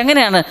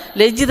 എങ്ങനെയാണ്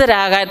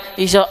ലജ്ജിതരാകാൻ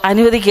ഈശോ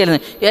അനുവദിക്കരുത്?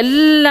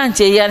 എല്ലാം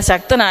ചെയ്യാൻ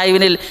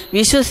ശക്തനായവനിൽ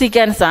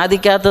വിശ്വസിക്കാൻ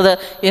സാധിക്കാത്തത്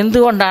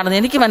എന്തുകൊണ്ടാണെന്ന്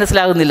എനിക്ക്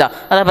മനസ്സിലാകുന്നില്ല.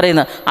 അതാ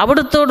പറയുന്നത്,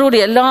 അവിടുത്തോടുകൂടി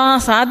എല്ലാം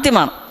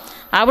സാധ്യമാണ്,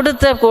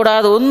 അവിടുത്തെ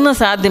കൂടാതെ ഒന്നും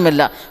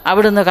സാധ്യമല്ല.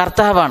 അവിടുന്ന്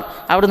കർത്താവാണ്.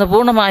 അവിടുന്ന്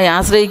പൂർണ്ണമായി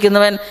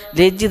ആശ്രയിക്കുന്നവൻ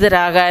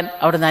ലജ്ജിതരാകാൻ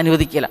അവിടുന്ന്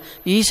അനുവദിക്കില്ല.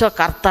 ഈശോ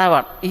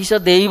കർത്താവാണ്, ഈശോ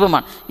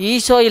ദൈവമാണ്.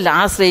 ഈശോയിൽ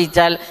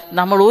ആശ്രയിച്ചാൽ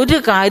നമ്മൾ ഒരു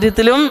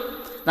കാര്യത്തിലും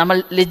നമ്മൾ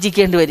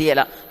ലജ്ജിക്കേണ്ടി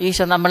വരികയില്ല.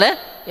 ഈശോ നമ്മളെ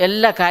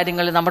എല്ലാ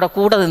കാര്യങ്ങളിലും നമ്മുടെ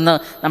കൂടെ നിന്ന്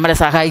നമ്മളെ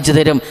സഹായിച്ചു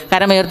തരും.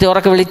 കരമുയർത്തി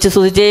ഉറക്കെ വിളിച്ച്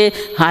സ്തുതിച്ചേ.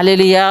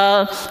 Hallelujah,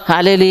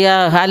 hallelujah,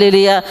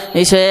 hallelujah.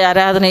 ഈശോയെ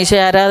ആരാധന,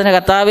 ഈശോയെ ആരാധന.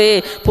 കർത്താവേ,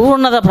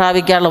 പൂർണ്ണത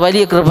പ്രാപിക്കാനുള്ള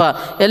വലിയ കൃപ,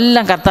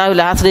 എല്ലാം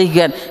കർത്താവിൽ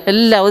ആശ്രയിക്കാൻ,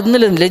 എല്ലാം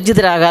ഒന്നിലും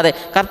ലജ്ജിതരാകാതെ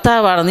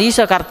കർത്താവാണെന്ന്,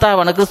 ഈശോ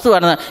കർത്താവാണ്,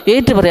 ക്രിസ്തുവാണെന്ന്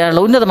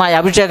ഏറ്റുപറയാനുള്ള ഉന്നതമായ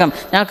അഭിഷേകം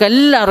ഞങ്ങൾക്ക്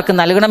എല്ലാവർക്കും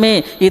നൽകണമേ.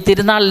 ഈ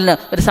തിരുനാളിന്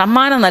ഒരു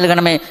സമ്മാനം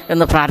നൽകണമേ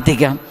എന്ന്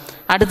പ്രാർത്ഥിക്കാം.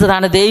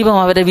 അടുത്തതാണ്, ദൈവം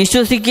അവരെ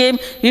വിശ്വസിക്കുകയും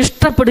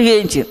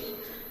ഇഷ്ടപ്പെടുകയും ചെയ്യും.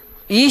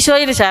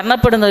 ഈശോയിൽ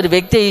ശരണപ്പെടുന്ന ഒരു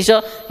വ്യക്തിയെ ഈശോ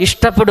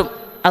ഇഷ്ടപ്പെടും.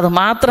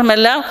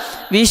 അതുമാത്രമല്ല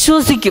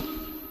വിശ്വസിക്കും.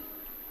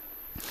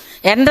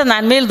 എൻ്റെ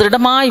നന്മയിൽ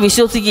ദൃഢമായി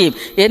വിശ്വസിക്കുകയും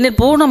എന്നിൽ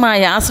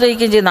പൂർണ്ണമായി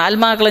ആശ്രയിക്കുകയും ചെയ്യുന്ന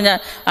ആത്മാക്കളെ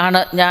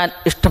ഞാൻ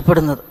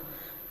ഇഷ്ടപ്പെടുന്നത്.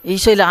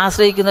 ഈശോയിൽ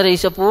ആശ്രയിക്കുന്നവരെ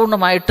ഈശോ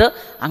പൂർണ്ണമായിട്ട്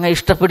അങ്ങ്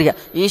ഇഷ്ടപ്പെടുക.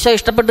 ഈശോ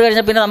ഇഷ്ടപ്പെട്ട്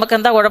കഴിഞ്ഞാൽ പിന്നെ നമുക്ക്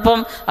എന്താ കുഴപ്പം?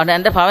 അതുകൊണ്ട്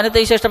എൻ്റെ ഭവനത്തെ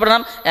ഈശോ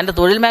ഇഷ്ടപ്പെടണം, എൻ്റെ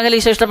തൊഴിൽ മേഖല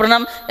ഈശോ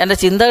ഇഷ്ടപ്പെടണം, എൻ്റെ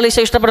ചിന്തകൾ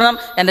ഈശോ ഇഷ്ടപ്പെടണം,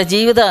 എൻ്റെ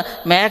ജീവിത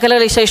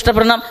മേഖലകൾ ഈശോ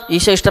ഇഷ്ടപ്പെടണം.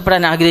 ഈശോ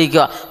ഇഷ്ടപ്പെടാൻ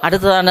ആഗ്രഹിക്കുക.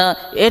 അടുത്തതാണ്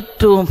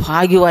ഏറ്റവും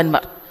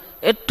ഭാഗ്യവാന്മാർ.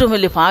 ഏറ്റവും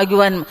വലിയ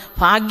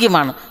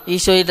ഭാഗ്യമാണ്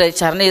ഈശോയുടെ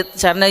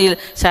ശരണയിൽ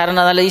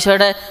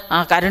ഈശോയുടെ ആ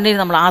കരുണയിൽ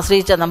നമ്മൾ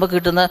ആശ്രയിച്ചാൽ നമുക്ക്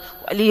കിട്ടുന്ന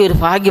വലിയൊരു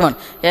ഭാഗ്യമാണ്.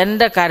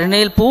 എൻ്റെ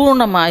കരുണയിൽ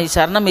പൂർണ്ണമായി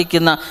ശരണം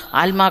വയ്ക്കുന്ന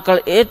ആത്മാക്കൾ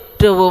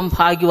ഏറ്റവും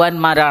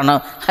ഭാഗ്യവാന്മാരാണ്.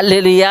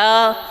 Hallelujah,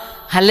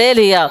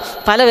 hallelujah.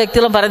 പല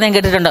വ്യക്തികളും പറയുന്നതും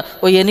കേട്ടിട്ടുണ്ട്,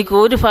 എനിക്ക്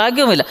ഒരു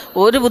ഭാഗ്യവുമില്ല,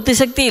 ഒരു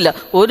ബുദ്ധിശക്തിയില്ല,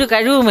 ഒരു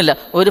കഴിവുമില്ല,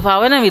 ഒരു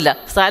ഭവനമില്ല,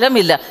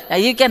 സ്ഥലമില്ല,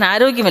 ജീവിക്കാൻ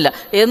ആരോഗ്യമില്ല,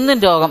 എന്നും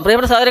രോഗം.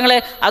 പ്രിയപ്പെട്ട സഹോദരങ്ങളെ,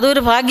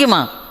 അതൊരു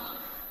ഭാഗ്യമാണ്.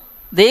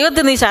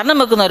 ദൈവത്തിൽ നീ ശരണം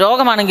വെക്കുന്ന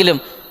രോഗമാണെങ്കിലും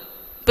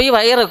ഇപ്പോൾ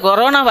ഈ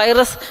കൊറോണ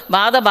വൈറസ്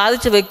ബാധ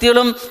ബാധിച്ച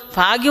വ്യക്തികളും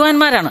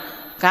ഭാഗ്യവാന്മാരാണ്.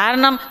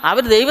 കാരണം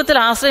അവർ ദൈവത്തിൽ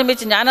ആശ്രയം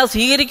വെച്ച് ഞാനത്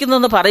സ്വീകരിക്കുന്നു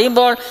എന്ന്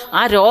പറയുമ്പോൾ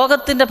ആ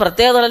രോഗത്തിൻ്റെ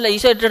പ്രത്യേകതകളല്ല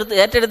ഈശോ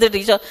ഏറ്റെടുത്തിട്ട്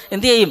ഈശോ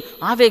എന്തു ചെയ്യും?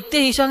 ആ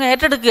വ്യക്തിയെ ഈശോ അങ്ങ്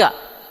ഏറ്റെടുക്കുക,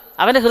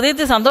 അവൻ്റെ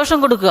ഹൃദയത്തിൽ സന്തോഷം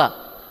കൊടുക്കുക.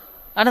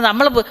 കാരണം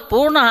നമ്മൾ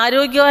പൂർണ്ണ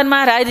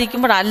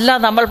ആരോഗ്യവാന്മാരായിരിക്കുമ്പോഴല്ല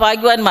നമ്മൾ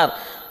ഭാഗ്യവാന്മാർ.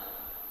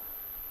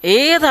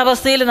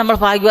 ഏതവസ്ഥയിലും നമ്മൾ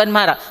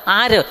ഭാഗ്യവാന്മാരാണ്.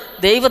 ആര്?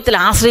 ദൈവത്തിൽ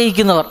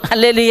ആശ്രയിക്കുന്നവർ.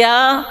 Hallelujah,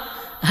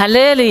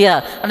 hallelujah.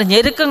 അവിടെ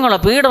ഞെരുക്കങ്ങളോ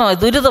പീഡനമോ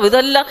ദുരിതമോ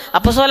ഇതെല്ലാം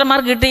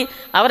അപ്പസ്തോലന്മാർക്ക് കിട്ടി.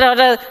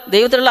 അവരവരുടെ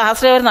ദൈവത്തിലുള്ള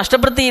ആശ്രയം അവർ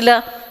നഷ്ടപ്പെടുത്തിയില്ല.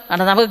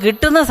 കാരണം നമുക്ക്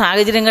കിട്ടുന്ന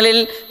സാഹചര്യങ്ങളിൽ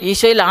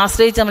ഈശോയിൽ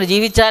ആശ്രയിച്ച് നമ്മൾ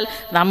ജീവിച്ചാൽ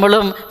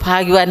നമ്മളും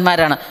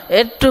ഭാഗ്യവാന്മാരാണ്,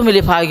 ഏറ്റവും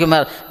വലിയ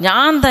ഭാഗ്യവാന്മാർ.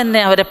 ഞാൻ തന്നെ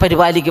അവരെ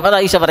പരിപാലിക്കും.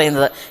 അതാണ് ഈശോ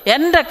പറയുന്നത്.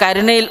 എൻ്റെ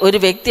കരുണയിൽ ഒരു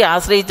വ്യക്തി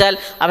ആശ്രയിച്ചാൽ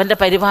അവൻ്റെ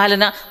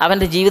പരിപാലന,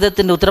 അവൻ്റെ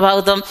ജീവിതത്തിൻ്റെ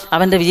ഉത്തരവാദിത്വം,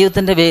 അവൻ്റെ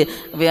ജീവിതത്തിൻ്റെ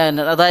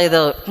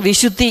അതായത്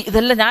വിശുദ്ധി,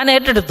 ഇതെല്ലാം ഞാൻ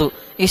ഏറ്റെടുത്തു.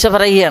 ഈശോ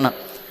പറയുകയാണ്.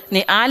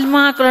 ഇനി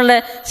ആത്മാക്കളുടെ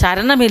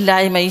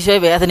ശരണമില്ലായ്മ ഈശോയെ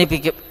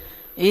വേദനിപ്പിക്കും.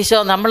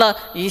 നമ്മൾ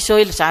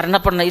ഈശോയിൽ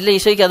ശരണപ്പെടണം. ഇല്ല,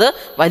 ഈശോയ്ക്ക് അത്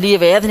വലിയ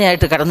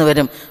വേദനയായിട്ട് കടന്നു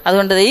വരും.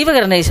 അതുകൊണ്ട്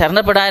ദൈവകരുണയിൽ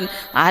ശരണപ്പെടാൻ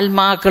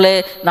ആത്മാക്കളെ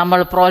നമ്മൾ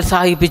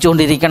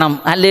പ്രോത്സാഹിപ്പിച്ചുകൊണ്ടിരിക്കണം.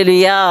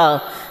 Hallelujah,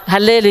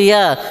 hallelujah.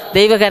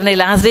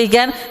 ദൈവകരുണയിൽ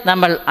ആശ്രയിക്കാൻ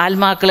നമ്മൾ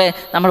ആത്മാക്കളെ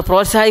നമ്മൾ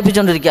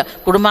പ്രോത്സാഹിപ്പിച്ചുകൊണ്ടിരിക്കുക,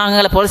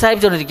 കുടുംബാംഗങ്ങളെ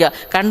പ്രോത്സാഹിപ്പിച്ചുകൊണ്ടിരിക്കുക,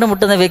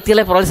 കണ്ടുമുട്ടുന്ന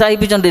വ്യക്തികളെ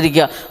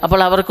പ്രോത്സാഹിപ്പിച്ചുകൊണ്ടിരിക്കുക. അപ്പോൾ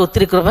അവർക്ക്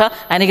ഒത്തിരി കൃപ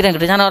അനുഗ്രഹം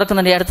കിട്ടും. ഞാൻ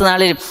ഓർക്കുന്നുണ്ട്, അടുത്ത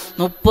നാളിൽ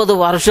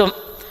 30 വർഷം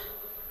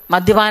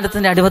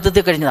മദ്യപാനത്തിൻ്റെ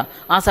അടിമത്തത്തിൽ കഴിഞ്ഞതാണ്.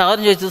 ആ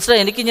സഹോദരൻ ചോദിച്ചു, സിസ്റ്റർ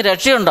എനിക്കിനി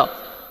രക്ഷയുണ്ടോ?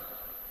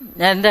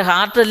 എൻ്റെ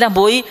ഹാർട്ടെല്ലാം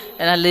പോയി,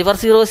 ലിവർ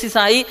സിറോസിസ്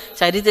ആയി,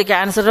 ശരീരത്തിൽ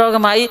ക്യാൻസർ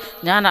രോഗമായി,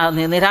 ഞാൻ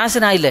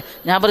നിരാശനായില്ലേ?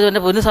 ഞാൻ പറഞ്ഞു,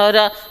 എൻ്റെ പൊന്നു സഹോദര,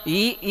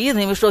 ഈ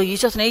നിമിഷവും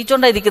ഈശോ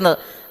സ്നേഹിച്ചുകൊണ്ടായിരിക്കുന്നത്.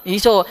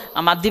 ഈശോ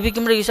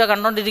മദ്യപിക്കുമ്പോൾ ഈശോ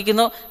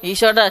കണ്ടുകൊണ്ടിരിക്കുന്നു.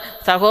 ഈശോയുടെ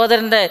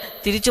സഹോദരൻ്റെ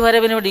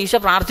തിരിച്ചുവരവിന് വേണ്ടി ഈശോ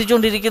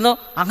പ്രാർത്ഥിച്ചുകൊണ്ടിരിക്കുന്നു.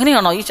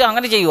 അങ്ങനെയാണോ? ഈശോ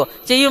അങ്ങനെ ചെയ്യുമോ?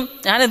 ചെയ്യും.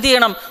 ഞാൻ എന്ത്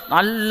ചെയ്യണം?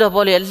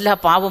 നല്ലപോലെ എല്ലാ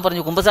പാപവും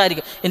പറഞ്ഞു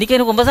കുമ്പസാരിക്കും.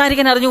 എനിക്കതിന്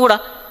കുമ്പസാരിക്കാൻ അറിഞ്ഞുകൂടാ.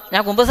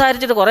 ഞാൻ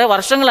കുമ്പസാരിച്ചിട്ട് കുറേ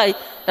വർഷങ്ങളായി.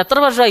 എത്ര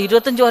വർഷമായി?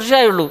 25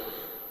 വർഷമായുള്ളൂ.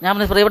 ഞാൻ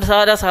പ്രിയപ്പെട്ട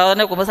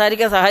സഹോദരനെ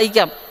കുമ്പസാരിക്കാൻ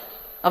സഹായിക്കാം.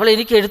 അപ്പോൾ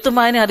എനിക്ക് എഴുത്തും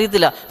വായന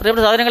അറിയത്തില്ല.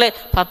 പ്രിയപ്പെട്ട സഹോദരങ്ങളെ,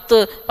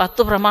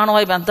 10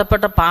 പ്രമാണവുമായി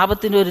ബന്ധപ്പെട്ട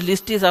പാപത്തിൻ്റെ ഒരു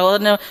ലിസ്റ്റ് ഈ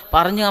സഹോദരനെ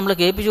പറഞ്ഞ് നമ്മൾ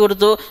കേൾപ്പിച്ചു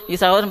കൊടുത്തു. ഈ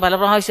സഹോദരൻ പല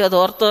പ്രാവശ്യം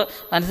അത്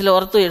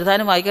മനസ്സിലോർത്തു,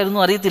 എഴുതാനും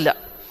വായിക്കാനൊന്നും അറിയത്തില്ല.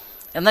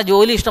 എന്നാൽ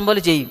ജോലി ഇഷ്ടം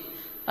പോലെ ചെയ്യും.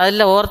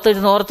 അതെല്ലാം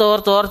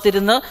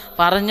ഓർത്തിരുന്ന്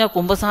പറഞ്ഞ്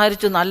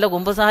കുമ്പസാരിച്ചു. നല്ല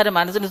കുമ്പസാരം,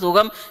 മനസ്സിന്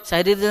സുഖം,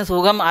 ശരീരത്തിന്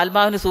സുഖം,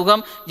 ആത്മാവിന് സുഖം,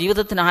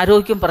 ജീവിതത്തിന്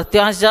ആരോഗ്യം,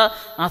 പ്രത്യാശ.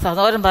 ആ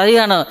സഹോദരൻ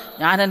പറയുകയാണ്,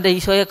 ഞാൻ എൻ്റെ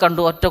ഈശോയെ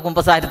കണ്ടു ഒറ്റ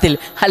കുമ്പസാരത്തിൽ.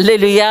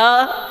 Hallelujah,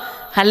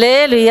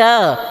 hallelujah.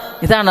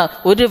 ഇതാണ്,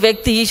 ഒരു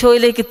വ്യക്തി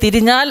ഈശോയിലേക്ക്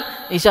തിരിഞ്ഞാൽ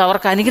ഈശോ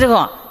അവർക്ക്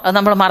അനുഗ്രഹമാണ്. അത്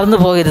നമ്മൾ മറന്നു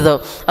പോകരുത്.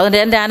 അതുകൊണ്ട്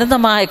എൻ്റെ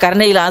അനന്തമായ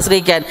കരുണയിൽ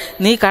ആശ്രയിക്കാൻ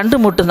നീ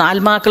കണ്ടുമുട്ടുന്ന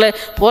ആത്മാക്കളെ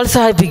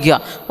പ്രോത്സാഹിപ്പിക്കുക.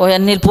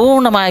 എന്നിൽ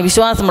പൂർണ്ണമായ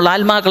വിശ്വാസമുള്ള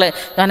ആത്മാക്കളെ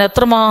ഞാൻ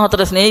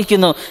എത്രമാത്രം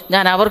സ്നേഹിക്കുന്നു,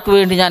 ഞാൻ അവർക്ക്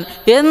വേണ്ടി ഞാൻ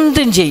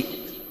എന്തും ചെയ്യും.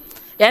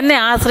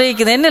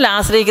 എന്നിൽ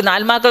ആശ്രയിക്കുന്ന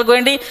ആത്മാക്കൾക്ക്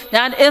വേണ്ടി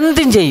ഞാൻ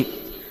എന്തും ചെയ്യും.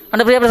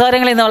 അതുകൊണ്ട് പ്രിയ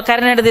പ്രസാരങ്ങളെ, നമ്മൾ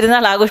കരുണയുടെ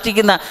തിരുനാൾ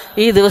ആഘോഷിക്കുന്ന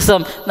ഈ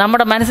ദിവസം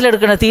നമ്മുടെ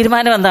മനസ്സിലെടുക്കുന്ന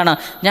തീരുമാനം എന്താണ്?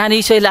 ഞാൻ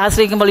ഈശോയിൽ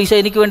ആശ്രയിക്കുമ്പോൾ ഈശോ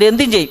എനിക്ക് വേണ്ടി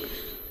എന്തും ചെയ്യും.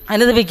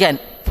 അനുദപിക്കാൻ,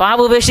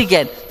 പാപം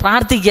ഉപേക്ഷിക്കാൻ,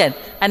 പ്രാർത്ഥിക്കാൻ,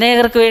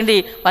 അനേകർക്ക് വേണ്ടി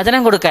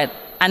വചനം കൊടുക്കാൻ,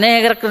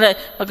 അനേകർക്ക്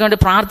വേണ്ടി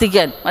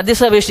പ്രാർത്ഥിക്കാൻ,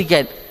 മധ്യസ്ഥ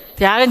അപേക്ഷിക്കാൻ,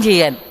 ത്യാഗം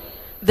ചെയ്യാൻ,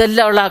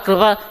 ഇതെല്ലാം ഉള്ള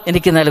കൃപ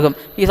എനിക്ക് നൽകും.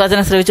 ഈ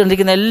വചനം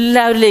ശ്രവിച്ചുകൊണ്ടിരിക്കുന്ന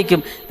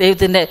എല്ലാവരിലേക്കും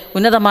ദൈവത്തിൻ്റെ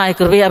ഉന്നതമായ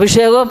കൃപയും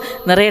അഭിഷേകവും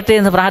നിറയട്ടെ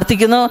എന്ന്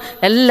പ്രാർത്ഥിക്കുന്നു.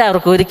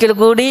 എല്ലാവർക്കും ഒരിക്കൽ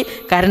കൂടി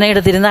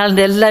കരുണയുടെ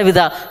തിരുനാളിൻ്റെ എല്ലാവിധ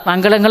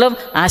മംഗളങ്ങളും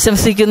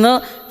ആശംസിക്കുന്നു.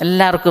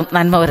 എല്ലാവർക്കും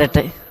നന്മ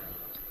വരട്ടെ.